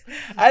 Jesus.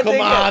 I Come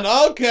think on.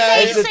 Okay.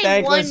 Say, It's a say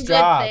thankless one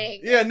job. good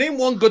thing. Yeah, name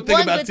one good thing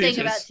one about good teachers.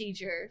 thing about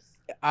teachers.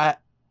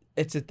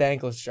 It's a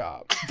thankless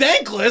job.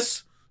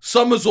 Thankless?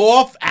 Summer's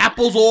off,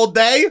 apples all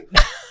day?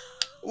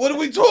 What are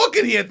we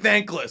talking here,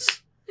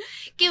 thankless?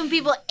 Giving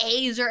people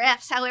A's or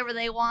F's however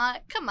they want.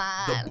 Come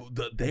on.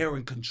 They're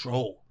in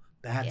control.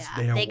 That's Yeah,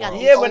 their they got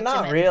world. the Yeah, but not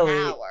ultimate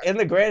really. power. In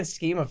the grand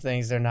scheme of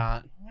things, they're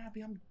not.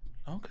 Robbie,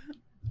 okay.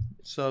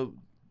 So,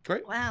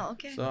 great. Wow.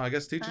 Okay. So I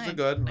guess teachers Fine. are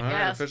good. All I right,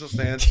 guess. official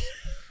stance.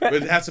 But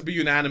it has to be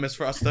unanimous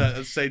for us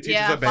to say teachers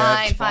yeah. are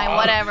bad. Fine.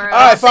 Whatever. All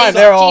right, I'll say fine,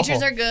 they're teachers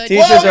awful. are good.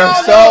 Teachers Whoa, are no,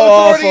 so no,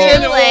 awful. it's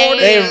already in.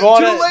 They Too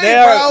want late,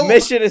 their bro.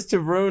 mission is to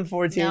ruin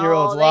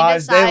 14-year-olds' No, they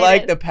lives. They decided.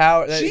 like the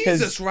power Jesus,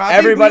 because Robbie,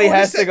 everybody we already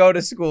has to said- go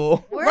to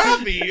school.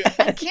 Robbie.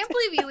 I can't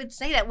believe you would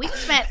say that. We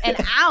spent an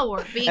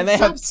hour being And they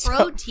so have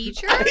pro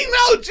teacher. I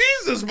know,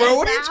 Jesus, bro.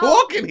 What are you And now-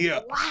 talking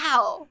here?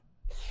 Wow.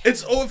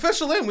 It's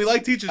official in. We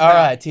like teachers All now.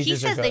 right, He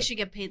teachers are says good. they should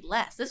get paid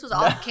less. This was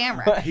off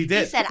camera. He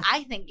did. He said,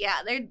 I think,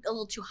 they're a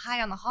little too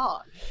high on the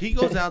hog. He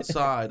goes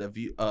outside of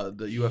the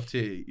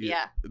UFT.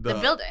 Yeah. The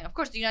building. Of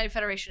course, the United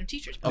Federation of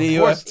Teachers. Of The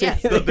course, UFT.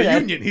 yes. the Yeah.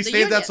 union. He The stands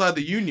union. outside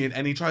the union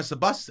and he tries to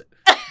bust it.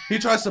 He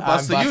tries to I'm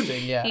bust the busting,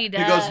 union. yeah. He He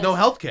does. goes, no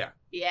health care.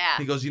 Yeah.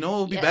 He goes, you know what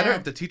would be Yeah. better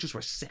if the teachers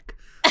were sick.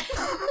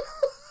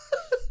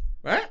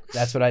 Right?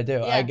 That's what I do.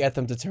 Yeah. I get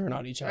them to turn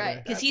on each other.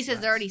 Right. Because he That's says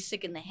nice. they're already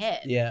sick in the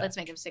head. Yeah. Let's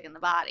make them sick in the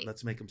body.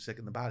 Let's make them sick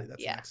in the body.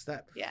 That's Yeah. the next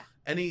step. Yeah.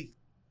 Any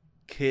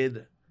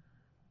kid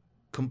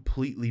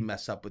completely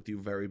mess up with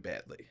you very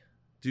badly.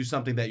 Do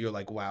something that you're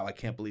like, wow, I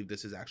can't believe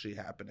this is actually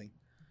happening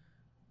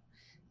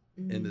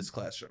in this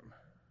classroom.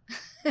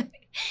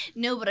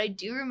 No, but I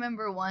do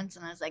remember once,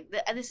 and I was like,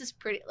 "This is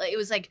pretty." Like, it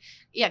was like,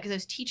 yeah, because I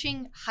was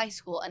teaching high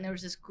school, and there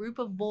was this group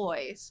of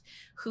boys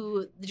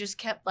who just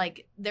kept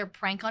like their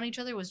prank on each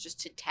other was just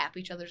to tap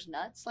each other's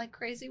nuts like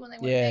crazy when they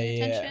weren't Yeah, paying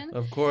yeah. attention.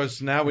 Of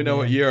course, now we know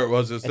what year it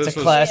was. This It's a was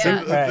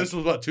classic prank. This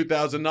was what,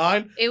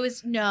 2009? It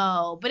was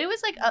but it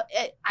was like,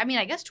 I mean,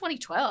 I guess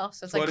 2012,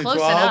 so it's like close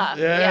 2012? enough.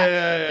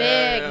 Yeah.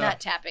 Big yeah. nut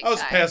tapping. I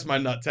was time. past my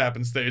nut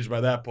tapping stage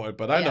by that point,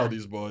 but I know Yeah.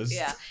 these boys.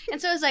 Yeah, and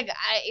so it was like,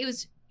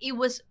 it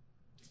was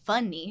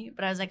funny,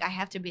 but I was like, I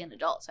have to be an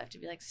adult, so I have to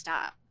be like,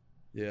 stop.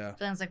 Yeah. But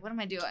then I was like, what am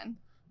I doing?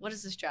 What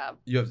is this job?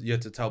 You have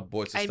to tell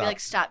boys to I'd stop. be like,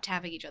 stop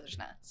tapping each other's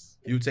nuts.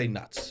 You'd say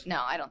nuts.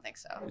 No, I don't think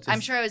so. It's I'm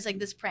just- sure I was like,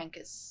 this prank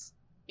is,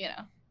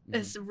 Mm-hmm.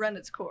 it's run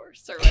its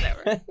course or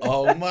whatever.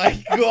 Oh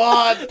my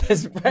God.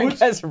 This prank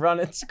has run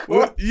its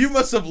Well, course. you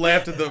must have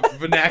laughed at the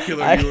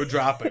vernacular I- you were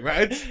dropping,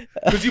 right?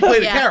 Because you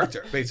played a Yeah.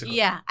 character, basically.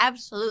 Yeah,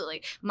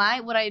 absolutely.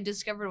 What I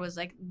discovered was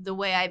like the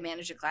way I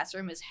manage a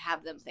classroom is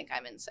have them think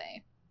I'm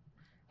insane.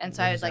 And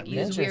so What I does would like that mean?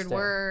 use weird Interesting.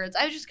 words.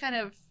 I was just kind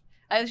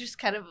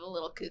of a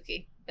little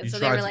kooky. And You so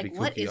they tried were to like, be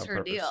what kooky is on her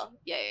purpose. deal?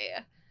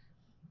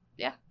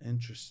 Yeah.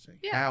 Interesting.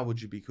 Yeah. How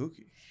would you be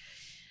kooky?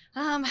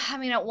 I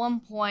mean, at one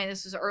point,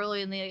 this was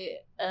early in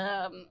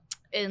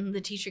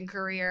the teaching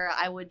career,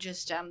 I would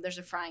just there's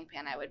a frying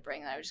pan I would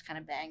bring, and I would just kind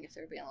of bang if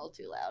they were being a little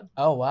too loud,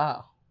 Oh,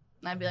 wow.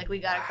 and I'd be like, "We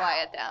gotta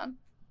quiet down."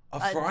 A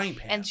frying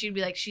pan. And she'd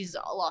be like, "She's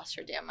lost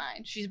her damn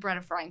mind. She's brought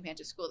a frying pan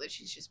to school that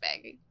she's just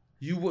banging."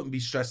 You wouldn't be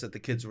stressed that the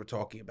kids were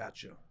talking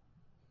about you.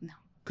 No.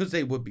 Because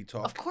they would be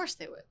talking. Of course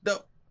they would. No.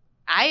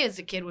 I, as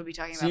a kid, would be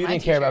talking So about you my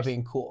didn't care about teachers.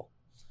 being cool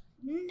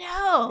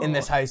No. in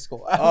this high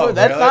school. Oh,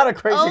 That's really? not a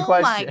crazy Oh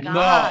question. my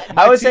god.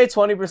 No. I would say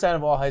 20%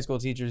 of all high school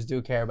teachers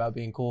do care about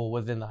being cool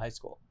within the high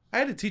school. I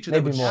had a teacher that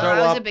Maybe would more. show I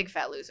was up. a big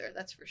fat loser.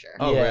 That's for sure.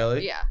 Oh, Yeah.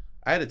 really? Yeah.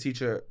 I had a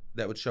teacher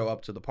that would show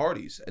up to the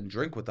parties and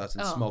drink with us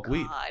and Oh, smoke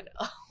weed. God.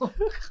 Oh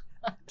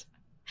God.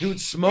 He would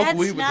smoke That's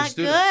weed with the not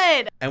students.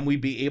 good. And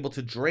we'd be able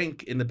to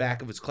drink in the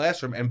back of his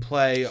classroom and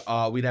play.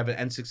 We'd have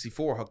an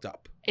N64 hooked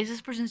up. Is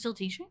this person still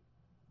teaching?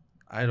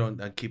 I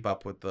don't keep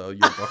up with the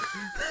yearbook.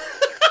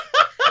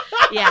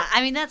 Yeah,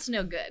 I mean that's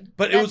no good.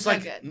 But it That's was not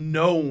like good.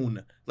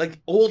 known. Like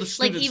all the Like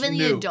students even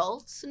knew. the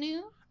adults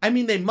knew, I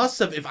mean, they must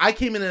have. If I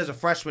came in as a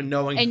freshman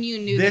knowing and you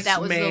knew this that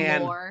was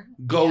man the lore.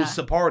 goes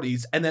to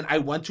parties, and then I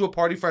went to a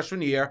party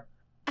freshman year.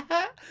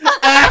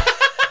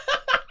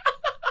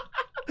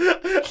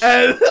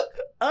 And,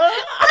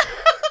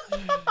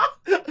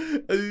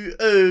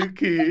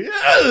 okay.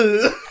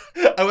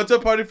 I went to a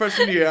party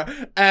freshman year,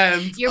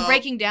 and You're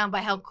breaking down by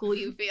how cool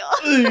you feel.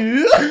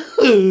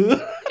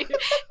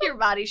 Your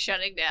body's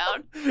shutting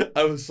down.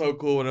 I was so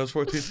cool when I was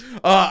 14.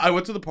 I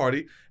went to the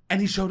party,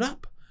 and he showed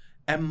up,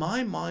 and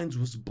my mind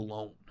was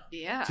blown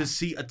Yeah. to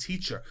see a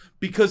teacher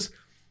because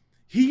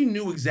he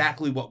knew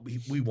exactly what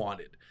we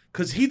wanted.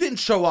 Because he didn't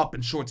show up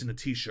in shorts and a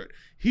t-shirt.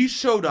 He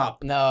showed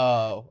up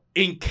No.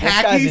 in This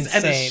guy's khakis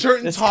and a insane. shirt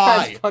and This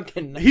tie. guy's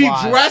fucking He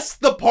wild.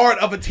 dressed the part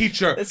of a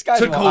teacher This guy's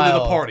to go to the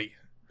wild. party.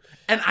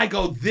 And I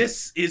go,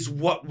 this is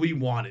what we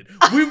wanted.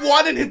 We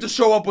wanted him to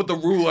show up with a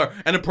ruler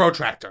and a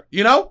protractor,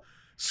 you know?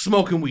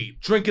 Smoking weed,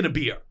 drinking a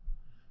beer.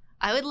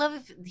 I would love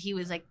if he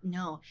was like,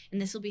 no,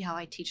 and this will be how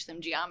I teach them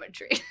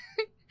geometry.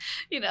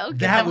 Get That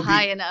them would be-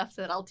 high enough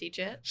that I'll teach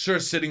it. Sure,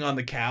 sitting on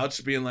the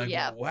couch being like,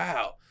 Yeah.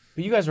 wow.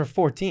 But you guys were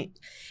 14.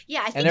 Yeah,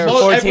 I think And there were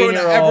Well, 14-year-old,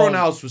 everyone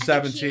else was I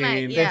think he 17.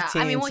 might- yeah.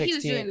 15, I mean, what he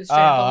was 16. doing was straight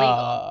up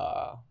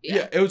illegal.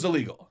 Yeah, it was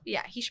illegal.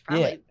 Yeah, he should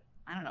probably,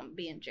 I don't know,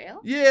 be in jail?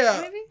 Yeah,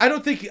 Maybe? I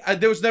don't think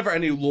there was never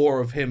any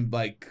lore of him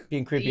like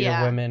Being creepy Yeah.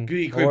 to women.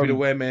 being creepy to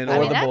women. or I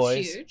mean, the that's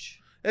boys. huge.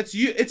 It's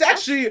you. It's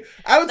actually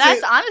I would That's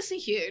say honestly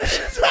huge.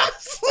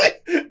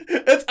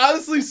 it's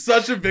honestly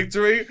such a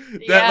victory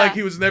that Yeah. like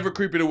he was never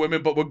creepy to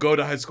women, but would go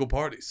to high school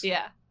parties.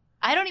 Yeah.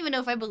 I don't even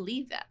know if I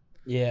believe that.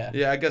 Yeah.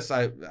 Yeah, I guess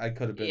I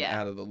could have been Yeah.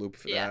 out of the loop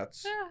for Yeah. that.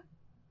 Yeah.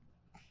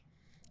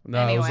 No,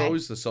 it was Anyway.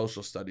 always the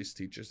social studies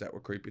teachers that were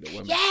creepy to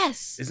women.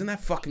 Yes. Isn't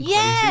that fucking crazy?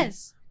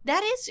 Yes.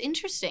 That is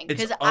interesting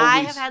It's because I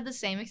always- have had the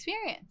same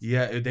experience.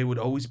 Yeah, they would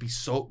always be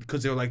so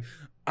because they were like,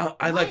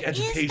 I like What is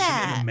education in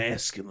that? a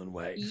masculine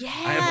way. Yeah.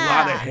 I have a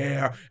lot of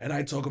hair, and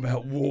I talk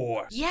about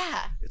war.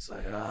 Yeah. It's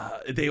like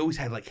they always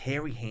had like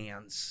hairy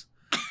hands,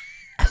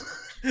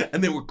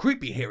 and they were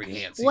creepy hairy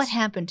hands. What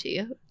happened to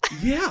you?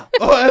 Yeah.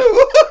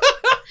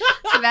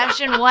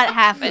 Sebastian, what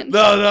happened?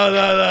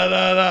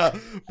 No.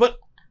 But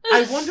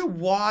I wonder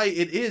why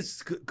it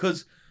is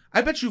because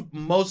I bet you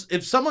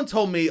if someone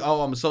told me,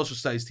 "Oh, I'm a social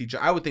studies teacher,"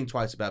 I would think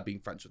twice about being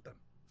friends with them.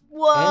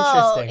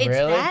 Whoa. Interesting, It's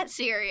really? that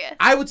serious.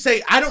 I would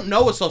say I don't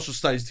know a social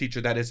studies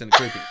teacher that isn't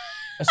creepy.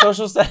 A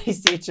social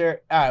studies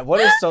teacher. All right. What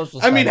is social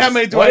I studies? mean, how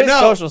many do What I is know?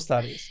 social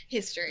studies?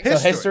 History. History. So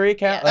history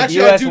count? Yeah. Like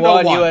Actually, I US do know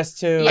 1, one. US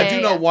 2. Yeah. I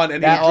do know one,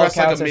 and That he all dressed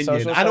like a counts as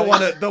minion. social I don't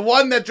want studies? to. The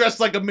one that dressed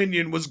like a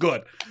minion was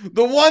good.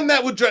 The one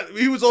that would dress,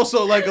 he was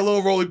also like a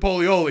little roly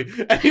poly,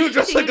 and he would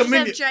dress So like you a just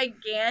minion. have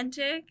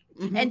gigantic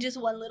Mhm. and just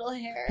one little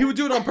hair. He would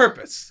do it on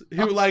purpose. He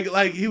would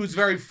like he was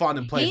very fun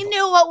and playful. He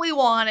knew what we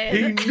wanted.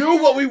 He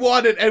knew what we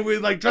wanted, and we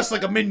like dressed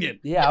like a minion.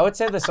 Yeah, I would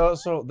say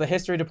the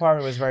history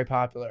department was very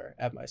popular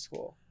at my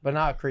school, but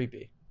not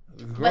creepy.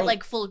 But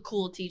like full of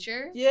cool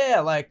teachers.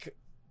 Yeah, like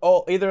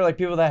either like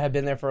people that had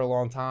been there for a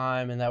long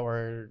time and that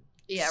were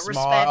Yeah,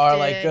 smart or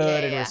like respected, good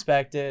yeah, and yeah.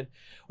 respected,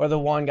 or the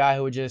one guy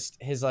who would just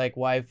his like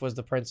wife was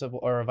the principal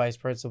or a vice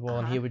principal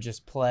and he Uh-huh. would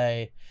just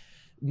play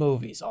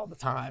movies all the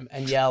time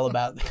and yell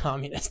about the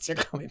communists are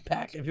coming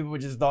back and people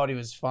just thought he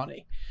was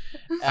funny.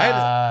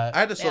 I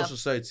had a Yeah. social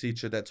studies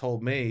teacher that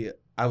told me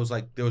I was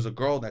like there was a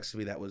girl next to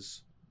me that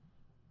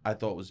I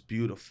thought was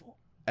beautiful,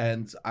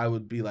 and I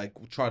would be like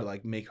try to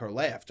like make her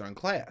laugh during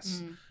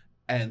class. Mm.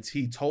 And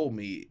he told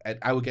me, and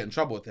I would get in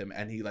trouble with him,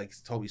 and he like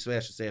told me,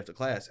 Sebastian, stay after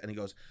class. And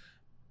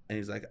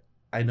he's like,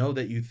 I know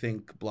that you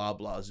think blah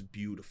blah is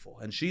beautiful,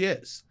 and she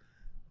is,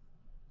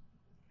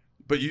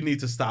 but you need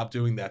to stop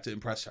doing that to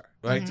impress her,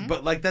 right? Mhm.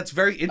 But like that's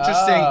very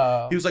interesting.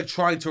 Oh. He was like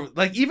trying to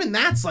like even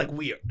that's like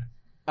weird.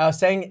 I was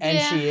saying and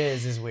Yeah. she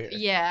is weird.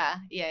 Yeah.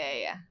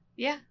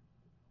 Yeah.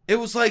 It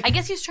was like I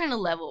guess he was trying to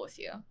level with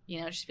you.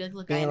 Just be like,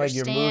 look, I Being like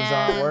your moves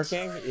understand. aren't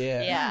working.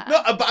 Yeah. Yeah.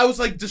 no, but I was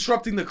like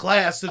disrupting the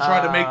class to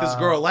try to make this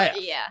girl laugh.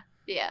 Yeah.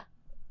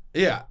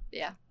 Yeah.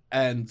 Yeah.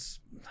 And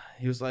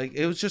he was like,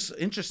 it was just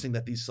interesting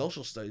that these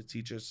social studies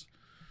teachers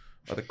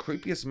are the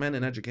creepiest men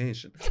in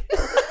education.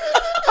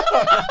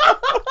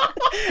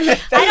 I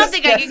don't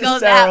think I can go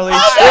that Necessarily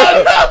far.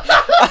 true.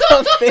 I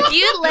don't think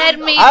You led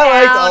me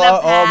I liked down a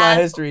all my path.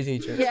 history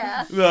teachers.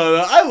 Yeah.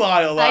 No, I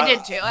lie a lot. I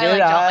did too. I Did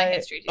liked all my I?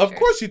 history teachers. Of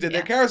course you did.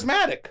 Yeah. They're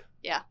charismatic.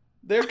 Yeah.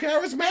 They're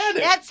charismatic.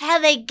 That's how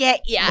they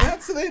get you.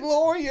 That's how they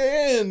lure you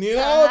in, you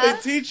know? They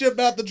teach you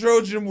about the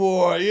Trojan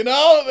War, you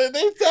know?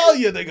 They tell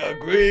you, they go,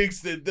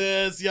 Greeks did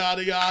this,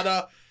 yada,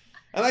 yada.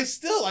 And I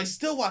still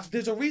watch,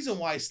 there's a reason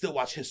why I still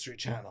watch History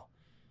Channel.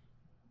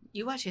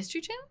 You watch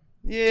History Channel?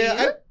 Yeah,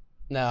 Do you?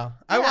 No.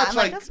 I Yeah, watch I'm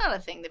like, that's not a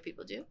thing that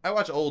people do. I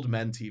watch old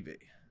men TV.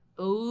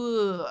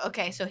 Ooh,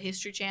 okay. So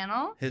History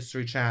Channel.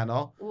 History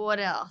Channel. What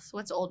else?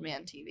 What's old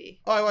man TV?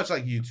 Oh, I watch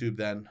like YouTube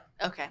then.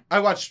 Okay. I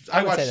watch.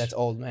 I would say that's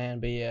old man,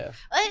 but yeah,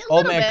 A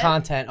old little man bit.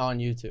 content on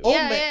YouTube. Old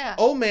Yeah, man. yeah.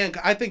 Old man.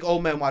 I think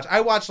old men watch. I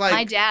watch like.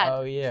 My dad.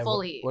 Oh yeah.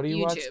 Fully. What do you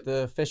watch? YouTube.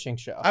 The fishing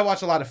show. I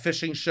watch a lot of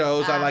fishing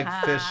shows. I like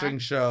Uh-huh. fishing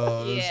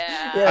shows.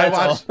 Yeah. yeah, I that's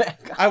watch- old man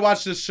content. I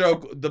watch this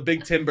show, The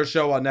Big Timber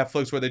Show on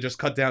Netflix, where they just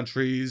cut down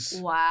trees.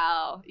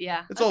 Wow.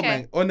 Yeah. It's old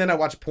man. Oh, and then I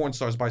watch Porn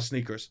Stars Buy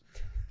Sneakers.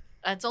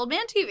 That's old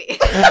man TV.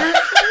 Kind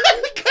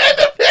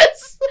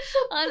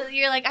of is.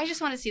 You're like, I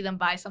just want to see them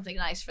buy something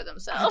nice for I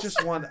themselves.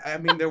 just want. I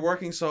mean, they're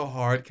working so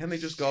hard. Can they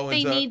just go They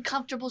into? need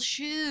comfortable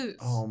shoes.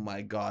 Oh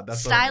my God,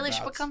 that's what I'm stylish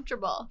about. but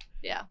comfortable.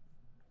 Yeah.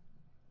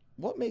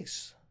 What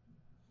makes?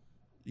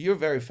 You're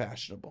very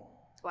fashionable.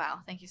 Wow.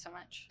 Thank you so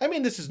much. I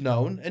mean, this is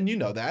known, and you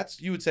know that.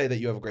 You would say that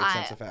you have a great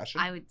sense of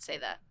fashion. I would say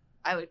that.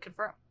 I would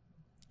confirm.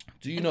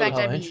 Do you In know fact, Oh,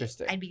 I'd be,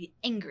 interesting. I'd be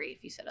angry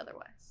if you said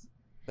otherwise.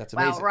 that's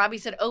Wow, amazing? Robbie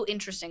said, "Oh,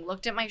 interesting."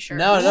 Looked at my shirt.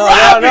 No.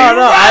 I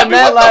Robbie,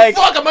 meant what like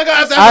the fuck? Am I gonna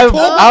have to I'm, have a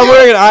talk I'm with you?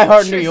 wearing an I Heart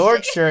New Interesting.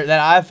 York shirt that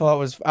I thought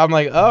was. I'm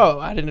like, oh,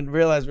 I didn't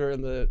realize we were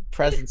in the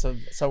presence of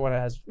someone that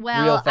has real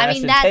Well, I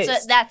fashion mean,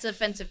 taste. that's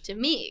offensive to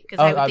me because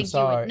Oh, I would I'm think you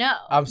sorry. would know.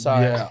 I'm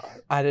sorry. Yeah.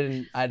 I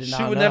did not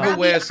She would know. never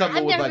wear Robbie, something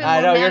I've with never like. been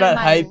I know more you're mad not in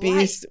my hype life.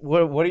 beast.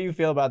 What do you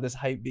feel about this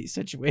hype beast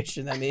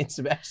situation that me and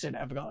Sebastian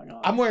have going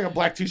on? I'm wearing a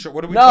black T-shirt.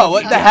 What are we? No, talking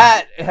what the about?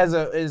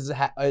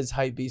 hat is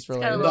hype beast got a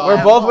related. little We're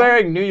both apple.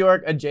 wearing New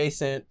York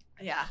adjacent.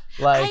 Yeah.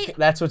 Like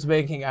that's what's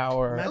making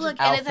our Imagine Look,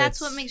 outfits. and that's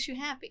what makes you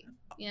happy.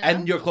 You know?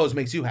 And your clothes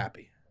makes you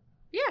happy.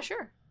 Yeah,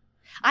 sure.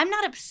 I'm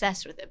not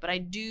obsessed with it, but I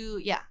do.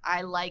 Yeah,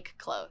 I like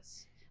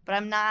clothes, but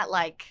I'm not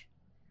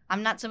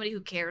somebody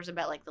who cares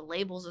about like the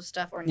labels of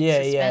stuff or needs Yeah,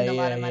 to spend yeah, a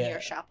lot of yeah, money yeah.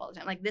 or shop all the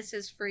time. Like this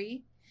is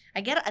free.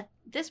 I get it at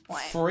this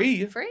point.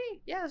 Free.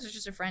 Free. Yeah, this was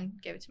just a friend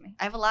gave it to me.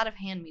 I have a lot of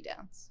hand me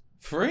downs.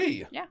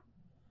 Free. Yeah.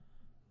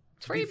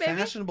 To Free, be baby.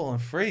 fashionable and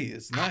free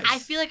is nice. I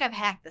feel like I've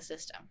hacked the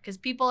system because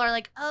people are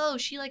like, "Oh,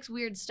 she likes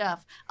weird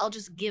stuff. I'll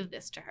just give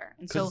this to her."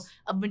 And so 'Cause-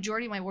 a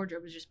majority of my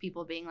wardrobe is just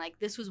people being like,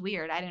 "This was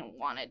weird. I didn't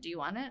want it. Do you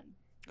want it?"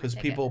 Because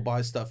Take people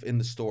buy stuff in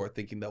the store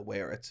thinking they'll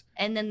wear it,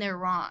 And then they're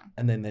wrong,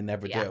 and then they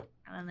never Yeah. do.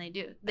 and then they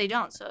do. They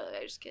don't. So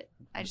I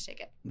just take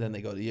it. Then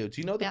they go to you.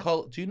 Do you know the Yeah.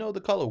 color? Do you know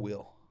the color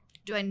wheel?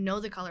 Do I know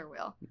the color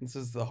wheel? This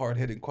is the hard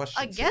hitting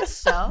question. I guess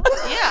so.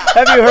 Yeah.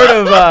 Have you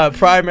heard of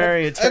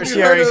primary and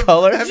tertiary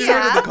colors? Have you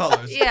heard of the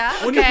colors?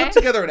 Yeah. When you okay. put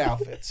together an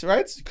outfit,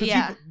 right? Because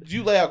Yeah. do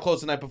you lay out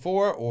clothes the night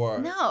before, or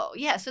No.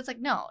 Yeah. So it's like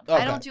no.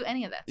 Okay. I don't do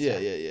any of that. Yeah,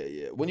 stuff.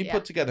 yeah. When you Yeah.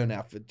 put together an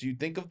outfit, do you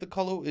think of the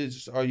color?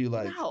 Are you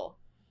like No.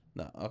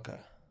 no? Okay.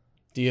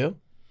 Do you?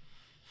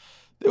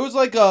 There was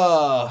like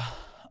a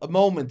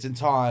moment in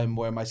time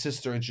where my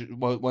sister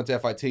went to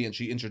FIT and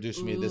she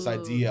introduced me to this Ooh.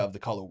 idea of the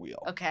color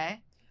wheel.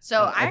 Okay.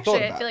 So I actually,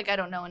 thought I about feel like I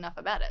don't know enough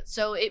about it.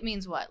 So it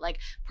means what? Like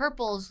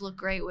purples look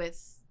great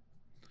with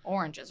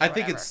oranges. Or I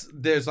think whatever. it's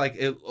there's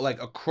like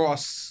a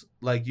cross,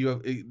 like you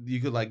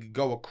could like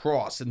go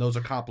across, and those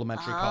are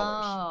complementary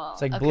colors. Oh,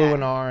 It's like okay. blue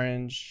and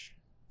orange.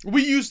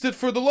 We used it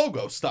for the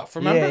logo stuff.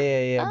 Remember?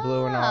 Yeah.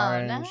 Blue and Oh,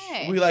 orange.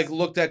 nice. We like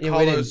looked at Yeah, we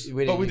didn't- colors,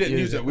 we but we didn't didn't use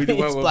use it. it. We It's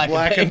went black with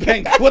black and and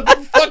pink. pink. What the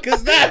fuck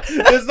is that?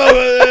 There's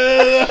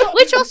no.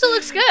 Which also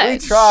looks good. We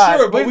tried.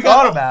 Sure, but we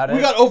got thought about it.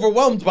 We got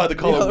overwhelmed by the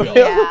color wheel.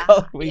 Yeah.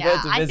 We Yeah,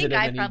 went to I visit think him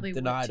I and probably he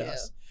would denied too.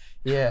 us.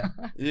 Yeah.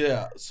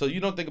 Yeah. So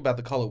you don't think about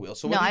the color wheel.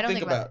 So what No, do you I don't think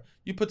think about about?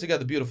 You put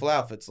together beautiful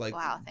outfits, like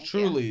Wow, thank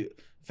you. truly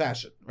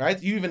fashion, right?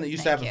 You even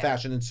used to Thank have you. a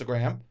fashion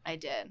Instagram. I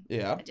did.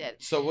 Yeah. I did.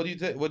 So what do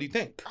you what do you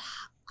think?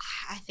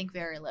 I think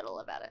very little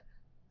about it.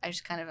 I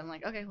just kind of am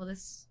like, okay, well,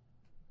 this.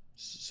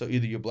 So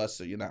either you're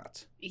blessed or you're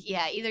not.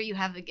 Yeah, either you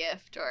have the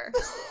gift or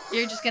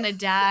you're just gonna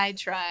die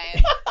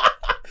trying.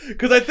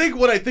 Because I think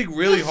what I think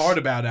really hard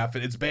about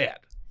outfit, it's bad.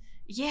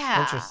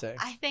 Yeah. Interesting.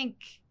 I think.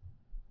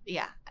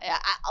 Yeah,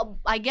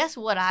 I guess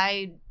what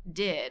I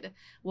did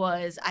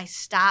was I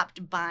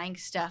stopped buying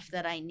stuff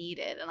that I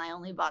needed, and I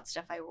only bought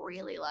stuff I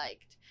really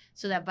liked.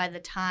 So that by the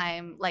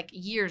time, like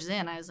years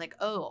in, I was like,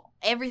 oh,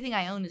 everything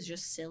I own is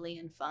just silly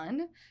and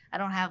fun. I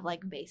don't have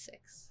like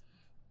basics.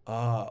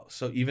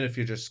 So even if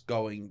you're just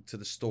going to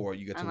the store,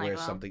 you get to I'm wear like,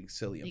 well, something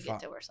silly and You fun.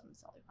 get to wear something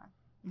silly fun.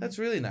 That's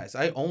really nice.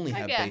 I only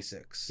have Okay.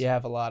 basics. You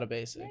have a lot of Yeah,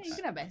 basics. you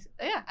can have basics.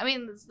 Yeah, I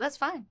mean that's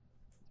fine.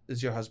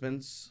 Is your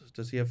husband's?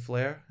 Does he have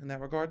flair in that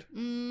regard?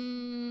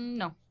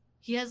 No,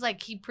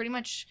 he pretty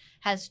much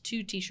has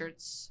 2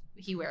 T-shirts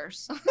he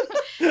wears.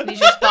 He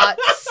just bought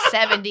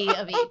 70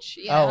 of each.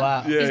 You know? Oh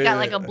wow. Yeah. He's got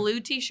like a blue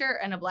T-shirt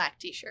and a black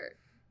T-shirt.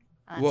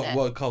 That's it.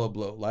 What color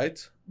blue?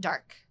 Light?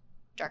 Dark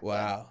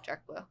Wow. blue,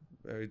 dark blue,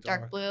 Very dark.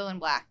 dark blue and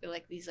black. They're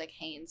like these like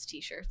Hanes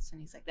T-shirts,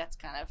 and he's like, that's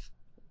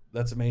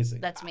That's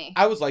amazing. that's me.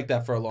 I was like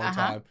that for a long Uh-huh.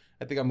 time.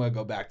 I think I'm gonna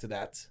go back to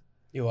that.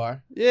 You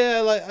are? Yeah,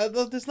 like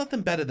there's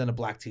nothing better than a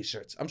black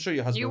T-shirt. I'm sure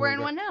your husband. You're will wearing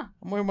agree. one now.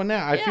 I'm wearing one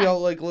now. I Yeah. feel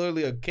like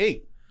literally a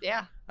king.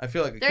 Yeah, I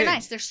feel like a they're king.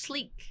 nice. They're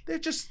sleek. They're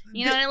just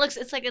You know, and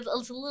it's like it's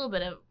a little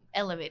bit of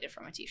elevated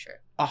from a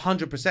t-shirt.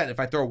 100%. If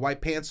I throw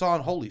white pants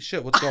on, holy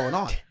shit, what's going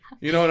on?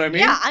 You know what I mean?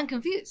 Yeah, I'm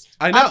confused.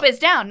 I know. Up is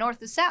down,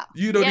 north is south.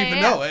 You don't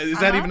even know. Is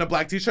that even a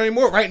black t-shirt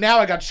anymore? Right now,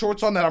 I got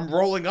shorts on that I'm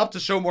rolling up to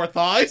show more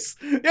thighs.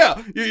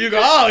 Yeah, you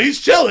go, oh, he's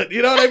chilling.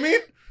 You know what I mean?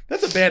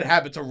 That's a bad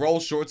habit to roll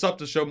shorts up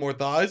to show more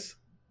thighs.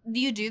 Do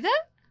you do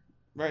that?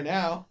 Right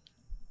now.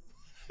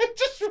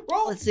 Just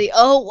roll. Let's see.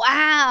 Oh,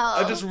 wow.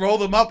 I just roll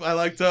them up. I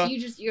like to.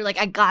 You're like,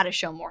 I gotta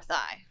show more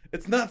thigh.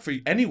 It's not for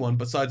anyone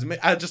besides me.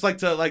 I just like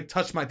to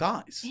touch my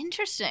thighs.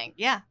 Interesting.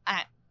 Yeah.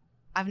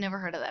 I've never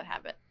heard of that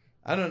habit.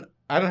 I don't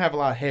have a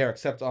lot of hair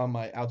except on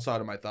my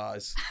outside of my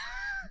thighs.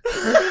 Do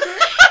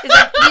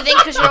you think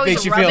because you're always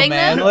Makes you rubbing feel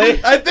them?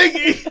 manly. I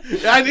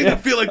think I need to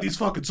feel like these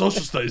fucking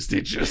social studies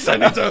teachers. I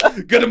need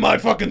to get in my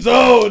fucking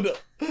zone.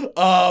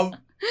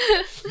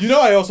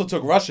 I also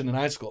took Russian in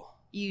high school.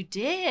 You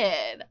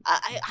did.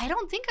 I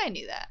don't think I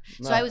knew that.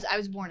 No. So I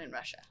was born in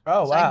Russia.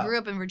 Oh, So wow. I grew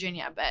up in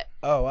Virginia, but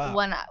Oh, wow.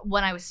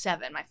 when I was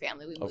 7, my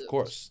family we moved. Of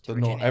course, to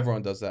Virginia.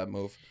 everyone does that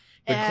move.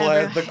 The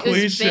It was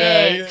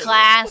cliche. big,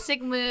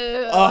 classic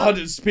move.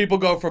 People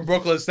go from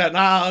Brooklyn, Staten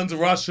Island, to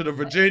Russia to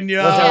Virginia.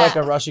 Was there Yeah. like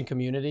a Russian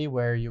community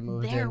where you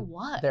moved in? There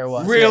was. There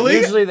was. Really? Yeah,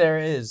 usually there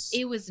is.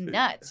 It was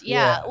nuts. Yeah.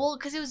 Yeah. Well,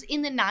 because it was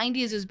in the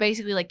 90s. It was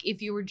basically like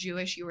if you were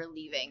Jewish, you were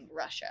leaving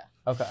Russia.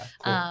 Okay.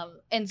 Cool.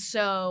 And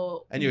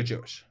so And you're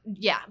Jewish.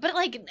 yeah, but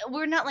like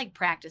we're not like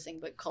practicing,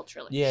 but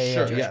culturally. Yeah,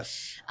 Sure, Jewish.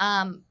 yes.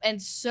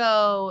 And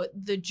so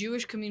the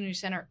Jewish Community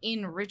Center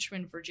in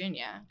Richmond,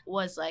 Virginia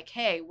was like,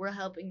 hey, we're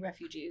helping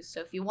refugees. So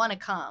if you want to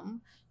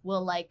come,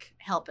 we'll like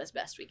help as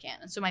best we can.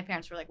 And so my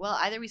parents were like, well,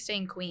 either we stay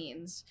in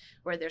Queens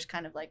where there's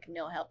kind of like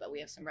no help, but we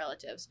have some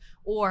relatives,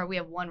 or we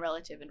have one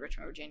relative in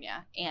Richmond,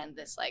 Virginia, and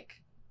this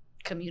like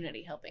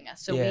community helping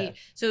us. So Yeah.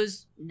 so it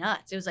was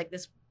nuts. It was like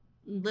this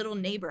little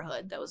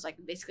neighborhood that was like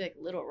basically like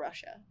little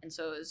Russia. And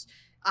so it was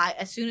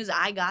as soon as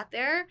I got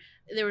there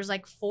was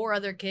like 4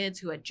 other kids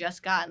who had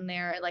just gotten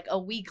there. Like a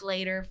week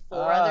later,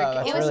 4 other kids.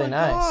 That's It was really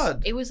like nice.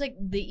 it was like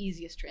the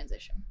easiest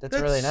transition. That's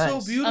really nice.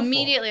 so beautiful.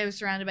 Immediately I was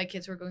surrounded by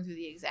kids who were going through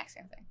the exact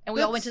same thing. And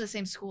we all went to the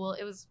same school.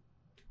 It was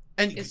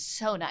And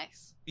so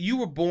nice. you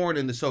were born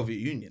in the Soviet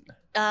Union.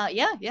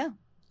 Yeah.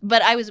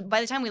 But I was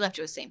by the time we left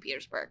it was St.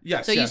 Petersburg.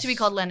 Yes, So it used to be yes.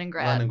 called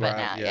Leningrad, but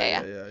now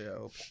yeah.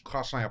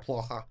 Krasnaya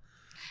Plocha.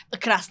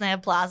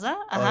 Krasnaya Plaza.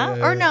 yeah,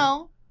 Or yeah.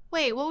 no.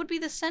 Wait, what would be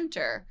the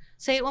center?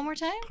 Say it one more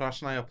time.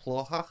 Krasnaya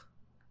Plocha.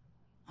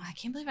 I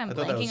can't believe I'm I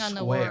thought that was blanking on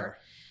the square. word.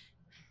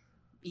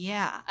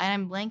 Yeah, and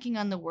I'm blanking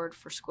on the word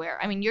for square.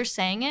 I mean, you're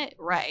saying it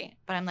right,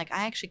 but I'm like,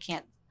 I actually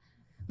can't.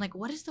 I'm like,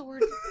 what is the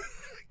word?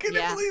 Can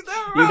Yeah. you believe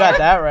that? You got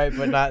that right,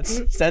 but not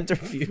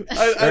centrifuge.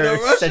 I know or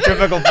Russian.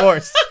 centrifugal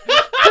force.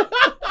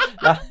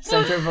 Not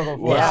centrifugal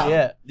force. Wow.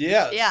 Yeah.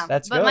 Yes. Yeah,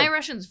 That's but good. my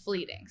Russian's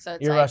fleeting, so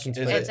it's Your like, Russian's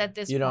Is it's it? at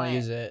this You don't point.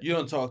 use it. You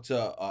don't talk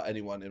to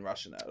anyone in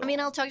Russian at all. I mean,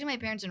 I'll talk to my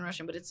parents in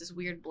Russian, but it's this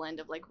weird blend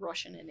of like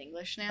Russian and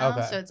English now.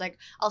 Okay. So it's like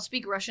I'll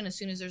speak Russian as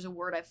soon as there's a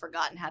word I've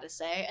forgotten how to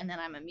say, and then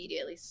I'm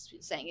immediately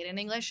saying it in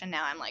English, and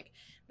now I'm like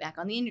back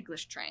on the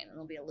English train, and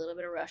there'll be a little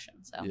bit of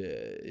Russian. So yeah.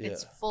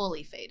 it's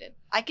fully faded.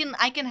 I can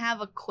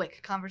have a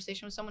quick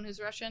conversation with someone who's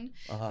Russian,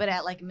 Uh-huh. but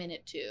at like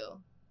minute 2,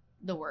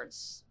 the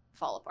words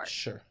fall apart.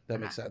 Sure, that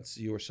makes sense.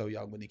 You were so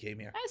young when you came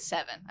here. I was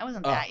 7. I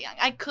wasn't Oh. that young.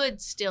 I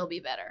could still be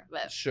better,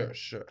 but Sure.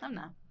 I'm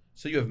not.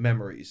 So you have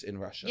memories in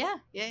Russia.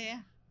 Yeah.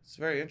 It's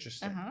very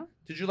interesting. Uh-huh.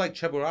 Did you like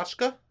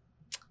Cheburashka?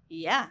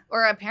 Yeah.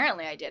 Or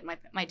apparently I did.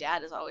 My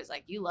dad is always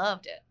like, you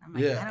loved it. I'm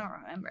like, Yeah. I don't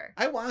remember.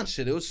 I watched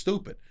it. It was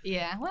stupid.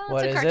 Yeah. Well,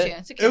 What it's a is cartoon. it?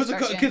 It's a It kid's was a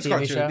cartoon. kids TV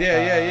cartoon. show?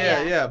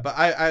 Yeah. Yeah. But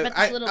I But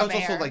I, this little I was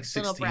also bear, like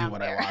little 16 brown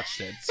when bear. I watched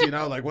it. You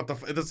know, like what the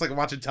it's like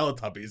watching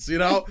Teletubbies. You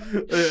know,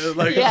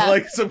 Yeah.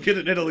 like some kid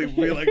in Italy would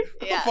be like,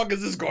 what Yeah. the fuck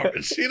is this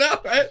garbage? You know,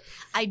 right?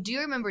 I do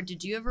remember,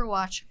 did you ever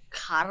watch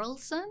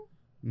Carlson?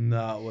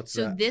 No, what's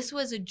So that? this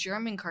was a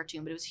German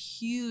cartoon, but it was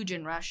huge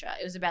in Russia.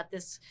 It was about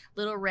this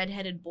little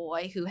redheaded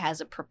boy who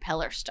has a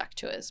propeller stuck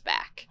to his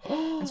back.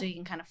 And so he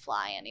can kind of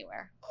fly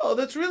anywhere. Oh,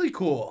 that's really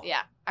cool.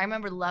 Yeah. I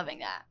remember loving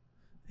that.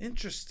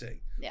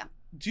 Interesting. Yeah.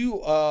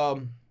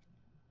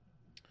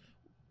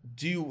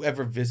 Do you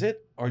ever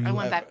visit? Or you I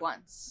went ever- back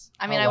once.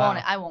 I mean, Oh, I wow.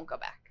 won't. I won't go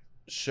back.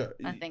 Sure.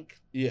 I think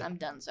Yeah. I'm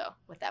done. So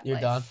with that, You're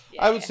place. done?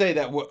 Yeah, I would yeah. say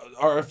that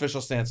our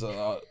official stance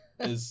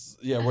is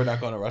we're not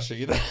going to Russia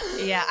either.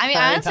 Yeah, I mean,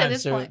 Anytime honestly, at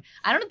this soon. point,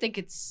 I don't think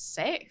it's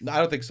safe. No, I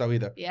don't think so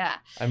either. Yeah,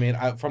 I mean,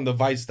 from the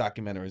Vice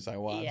documentaries I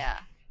watched. yeah.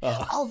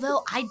 Uh,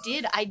 Although I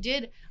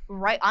did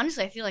right.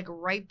 Honestly, I feel like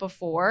right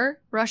before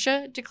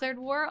Russia declared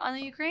war on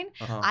the Ukraine,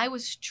 uh-huh. I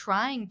was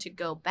trying to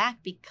go back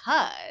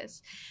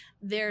because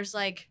there's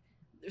like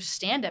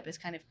stand up is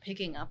kind of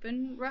picking up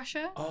in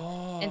Russia.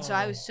 Oh. And so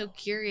I was so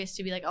curious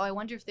to be like, oh, I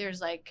wonder if there's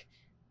like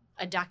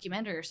a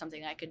documentary or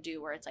something I could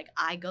do where it's like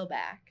I go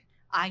back,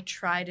 I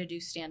try to do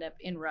stand up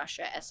in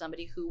Russia as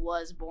somebody who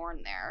was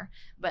born there,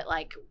 but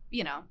like,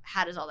 you know,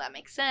 how does all that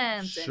make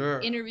sense? Sure.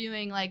 And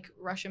interviewing like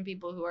Russian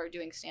people who are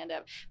doing stand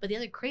up. But the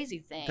other crazy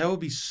thing, That would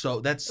be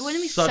that's Wouldn't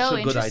it be such so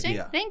a good interesting?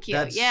 idea. Thank you.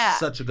 That's Yeah.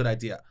 such a good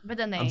idea. but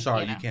then they, I'm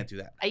sorry, you know, you can't do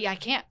that. I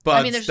can't. But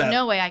I mean, there's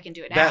no way I can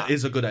do it now. That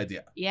is a good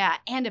idea. Yeah,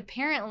 and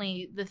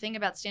apparently the thing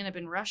about stand up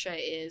in Russia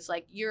is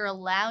like you're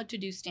allowed to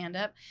do stand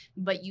up,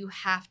 but you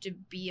have to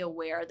be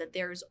aware that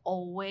there's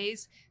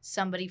always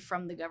somebody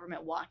from the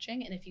government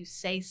watching, and if you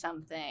say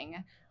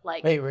something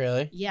like Wait,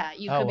 really? yeah,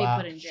 you Oh, could wow.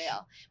 be put in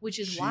jail, which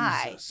is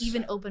why Jesus.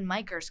 even open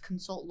micers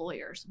consult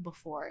lawyers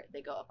before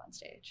they go up on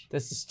stage.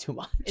 This is too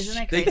much. Isn't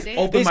that They crazy?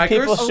 open These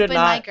people micers? should Open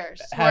not micers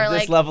who have are this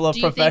like, level of "Do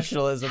you think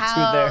professionalism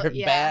how- to their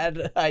yeah.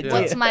 bad ideas.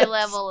 What's my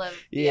level of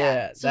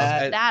Yeah, So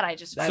that- that I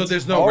just So That's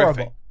there's no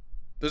horrible. riffing.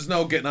 There's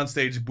no getting on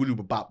stage, boo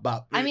bop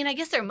bop. I mean, I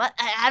guess there must.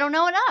 I don't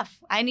know enough.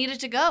 I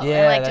needed to go. I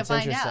Yeah, like to that's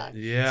find interesting. out.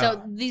 yeah.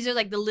 So these are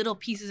like the little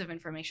pieces of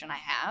information I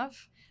have,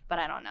 but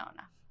I don't know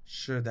enough.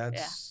 Sure,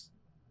 that's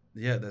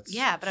that's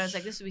Yeah, but I was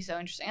like, this would be so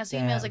interesting. I was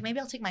thinking, I Damn. was like, maybe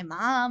I'll take my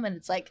mom, and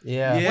it's like,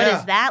 Yeah. Yeah. what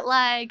is that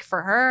like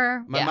for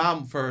her? My Yeah.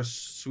 mom for her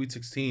Sweet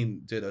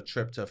 16 did a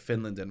trip to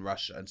Finland and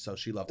Russia, and so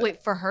she loved it.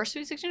 Wait, for her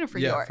Sweet 16 or for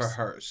yeah, yours? for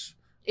hers.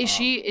 Is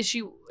she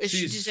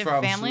She's just a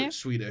from family?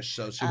 Swedish,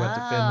 so she went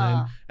to Oh,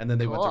 Finland, and then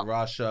they went cool. to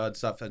Russia and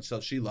stuff, and so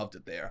she loved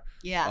it there.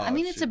 Yeah, I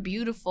mean, it's she- a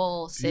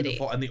beautiful city.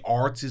 Beautiful, and the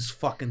arts is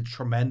fucking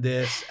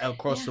tremendous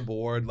across Yeah. the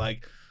board.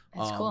 Like,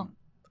 That's cool.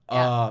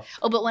 Uh,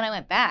 Oh, but when I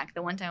went back,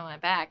 the one time I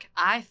went back,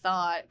 I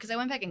thought, because I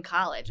went back in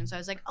college, and so I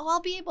was like, oh,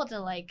 I'll be able to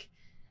like,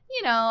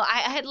 you know, I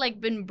had like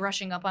been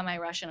brushing up on my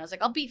Russian. I was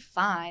like, I'll be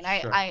fine.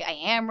 Sure. I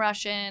am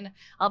Russian.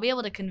 I'll be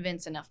able to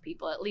convince enough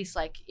people, at least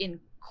like in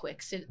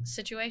quick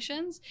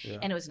situations. Yeah.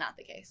 And it was not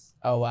the case.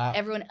 Oh wow.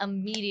 Everyone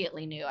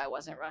immediately knew I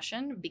wasn't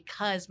Russian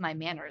because my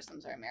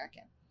mannerisms are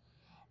American.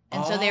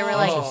 And so they were Oh.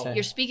 like, Interesting.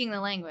 you're speaking the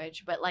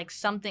language, but like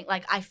something,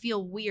 like I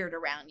feel weird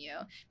around you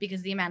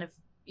because the amount of,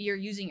 you're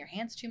using your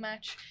hands too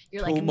much.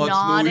 You're like too much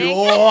nodding. New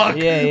York.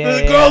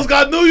 Yeah, The girl's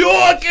got New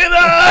York in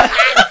her.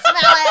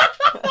 Smell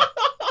it.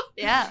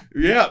 Yeah.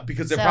 Yeah,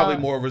 because they're So- probably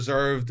more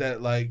reserved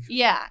at like.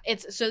 Yeah.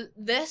 It's so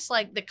this,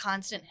 like the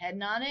constant head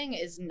nodding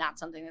is not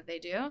something that they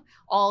do.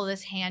 All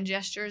this hand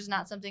gesture is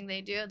not something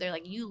they do. They're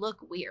like, you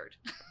look weird.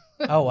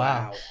 Oh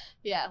wow.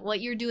 Yeah.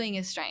 What you're doing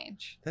is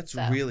strange. That's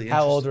So- really interesting.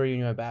 How old were you when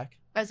you went back?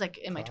 I was like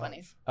in my College.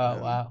 20s. Oh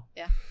Yeah. wow.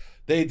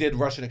 They did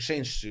Russian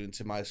exchange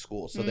students in my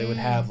school, so they would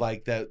have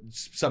like that.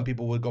 Some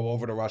people would go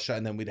over to Russia,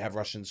 and then we'd have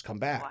Russians come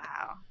back.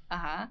 Wow.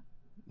 Uh-huh.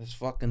 This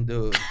fucking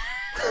dude.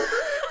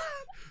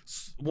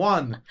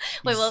 One.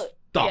 Wait, well,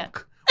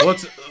 stunk.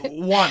 What's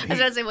one? I was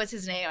about to say, what's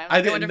his name? I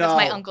I didn't wonder if it's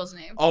my know. uncle's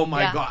name. Oh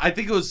my Yeah. god! I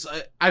think it was.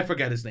 I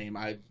forget his name.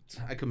 I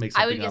could make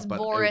I something would guess up, but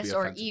Boris it would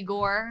or be offensive.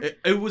 Igor.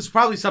 It was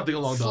probably something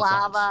along those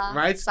Slava. lines,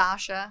 right?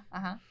 Sasha.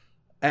 Uh-huh.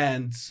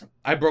 And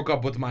I broke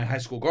up with my high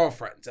school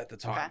girlfriend at the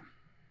time, Okay.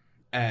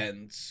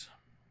 and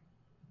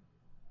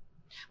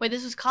Wait,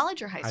 this was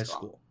college or high school? high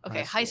school.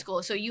 Okay, high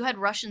school. So you had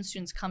Russian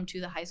students come to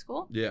the high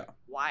school? Yeah,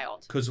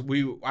 Wild. because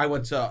I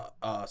went to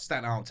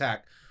Staten Island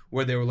Tech,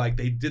 where they were like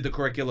they did the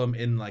curriculum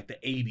in like the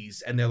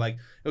 80s, and they're like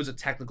it was a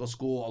technical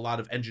school. A lot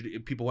of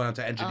people went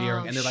into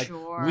engineering, Oh, and they're like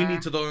sure. we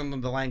need to learn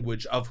the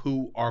language of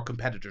who our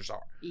competitors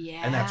are,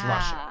 Yeah. and that's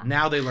Russia.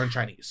 Now they learn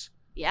Chinese.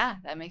 Yeah,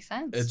 that makes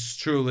sense. It's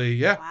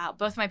truly Wow.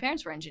 Both my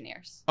parents were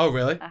engineers. Oh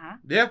really? Uh-huh.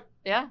 Yeah.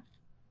 Yeah.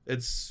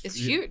 It's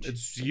huge.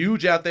 It's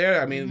huge out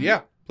there. I mean, Mhm.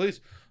 yeah, please.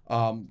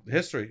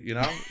 History, you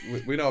know,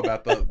 we know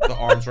about the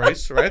arms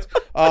race, right?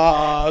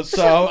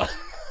 So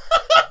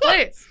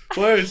Please.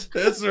 please,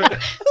 history.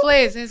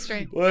 Please,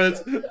 history. Please.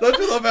 Don't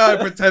you love how I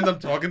pretend I'm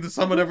talking to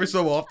someone every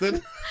so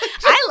often?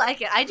 I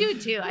like it. I do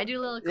too. I do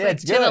a little click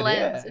to the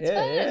lens. It's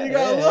fun. You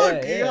gotta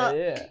look, you got-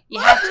 You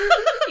have to.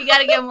 You got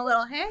to give them a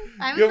little hey.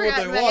 I haven't Give 'em what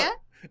forgotten they about want.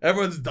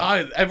 Everyone's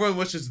dying. Everyone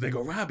wishes they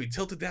go, Robbie,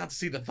 tilt it down to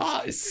see the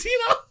thighs,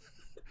 you know?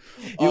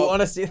 You Oh,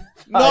 want to see?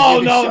 No, You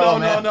can no, show no,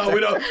 'em no, after. no, we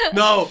don't.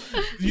 No,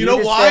 you know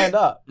can why? Stand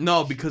up.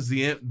 No, because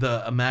the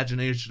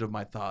imagination of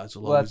my thighs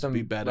will Let always them-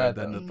 be better let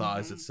than the them.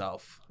 thighs Mhm.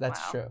 itself. That's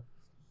Wow. true.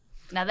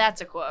 Now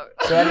that's a quote.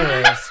 So,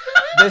 anyways,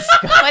 this.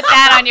 Put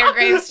that on your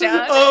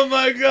gravestone. Oh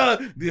my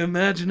god, the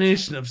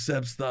imagination of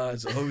Seb's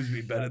thighs will always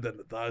be better than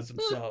the thighs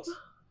themselves.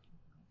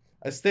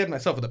 I stabbed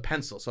myself with a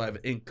pencil, so I have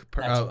ink,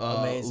 That's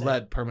amazing.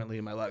 lead permanently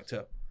in my leg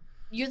too.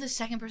 You're the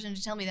second person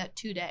to tell me that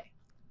today.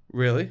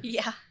 Really?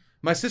 Yeah.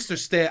 My sister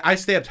I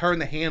stabbed her in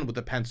the hand with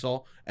a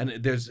pencil, and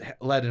there's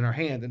lead in her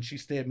hand, and she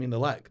stabbed me in the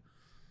leg.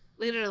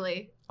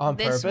 Literally. On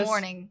this purpose?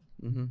 morning,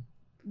 Mm-hmm.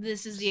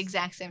 this is the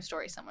exact same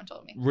story someone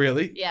told me.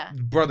 Really? Yeah.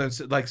 Brother,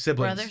 and like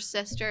siblings. Brother,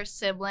 sister,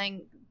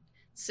 sibling.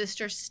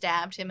 Sister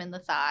stabbed him in the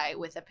thigh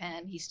with a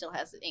pen. He still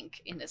has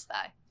ink in his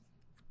thigh.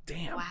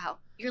 Damn. Wow.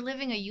 You're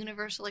living a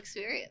universal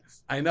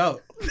experience. I know.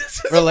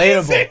 This is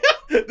Relatable.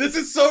 amazing. This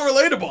is so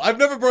relatable. I've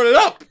never brought it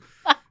up.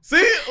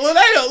 See,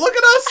 Linnea, look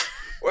at us.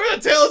 We're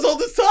the tale as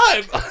old as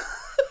time.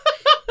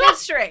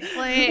 History,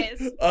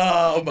 please.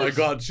 Oh my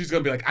god, she's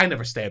gonna be like, I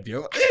never stabbed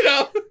you. You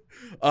know.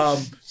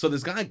 So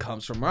this guy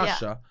comes from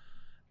Russia,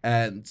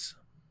 and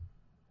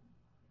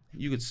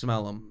you could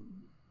smell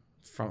him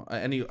from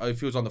if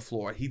he was on the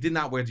floor. He did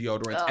not wear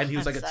deodorant, Oh, and he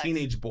was that like a sucks.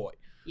 teenage boy.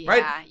 Yeah,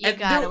 right? you And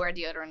gotta there- wear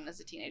deodorant as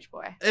a teenage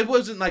boy. It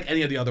wasn't like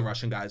any of the other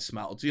Russian guys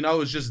smelled. You know, it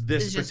was just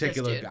this It's just this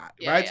particular dude. guy,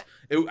 Yeah, right?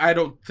 I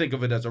don't think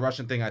of it as a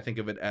Russian thing. I think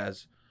of it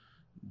as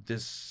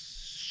this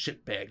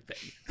shitbag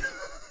thing.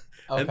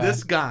 And Okay.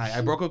 this guy,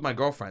 I broke up with my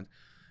girlfriend,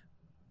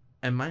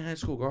 and my high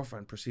school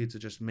girlfriend proceeded to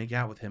just make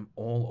out with him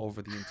all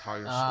over the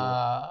entire school.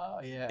 Oh,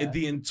 yeah.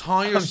 The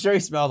entire I'm sure he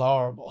smelled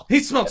horrible. he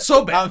smelled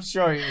so bad. I'm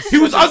sure He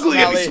was super ugly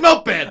and he smelly.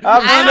 smelled bad.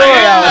 I'm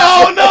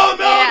I sure. don't know.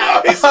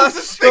 No. He was I'm a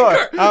stinker.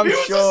 sure. I'm he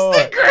was sure. a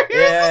stinker. He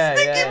Yeah, was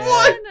a stinky yeah,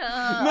 boy.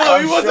 No. No,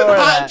 he I'm wasn't sure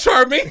hot that- and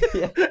charming.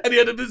 Yeah. And he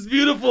had this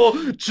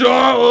beautiful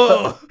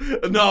jaw.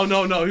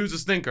 No. He was a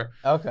stinker.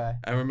 Okay.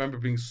 I remember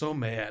being so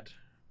mad.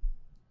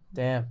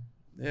 Damn.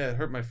 Yeah, it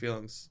hurt my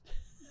feelings.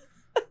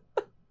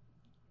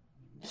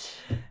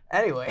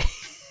 Anyway.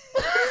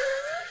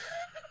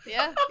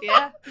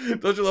 Yeah.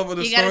 Don't you love when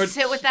the You gotta story?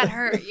 sit with that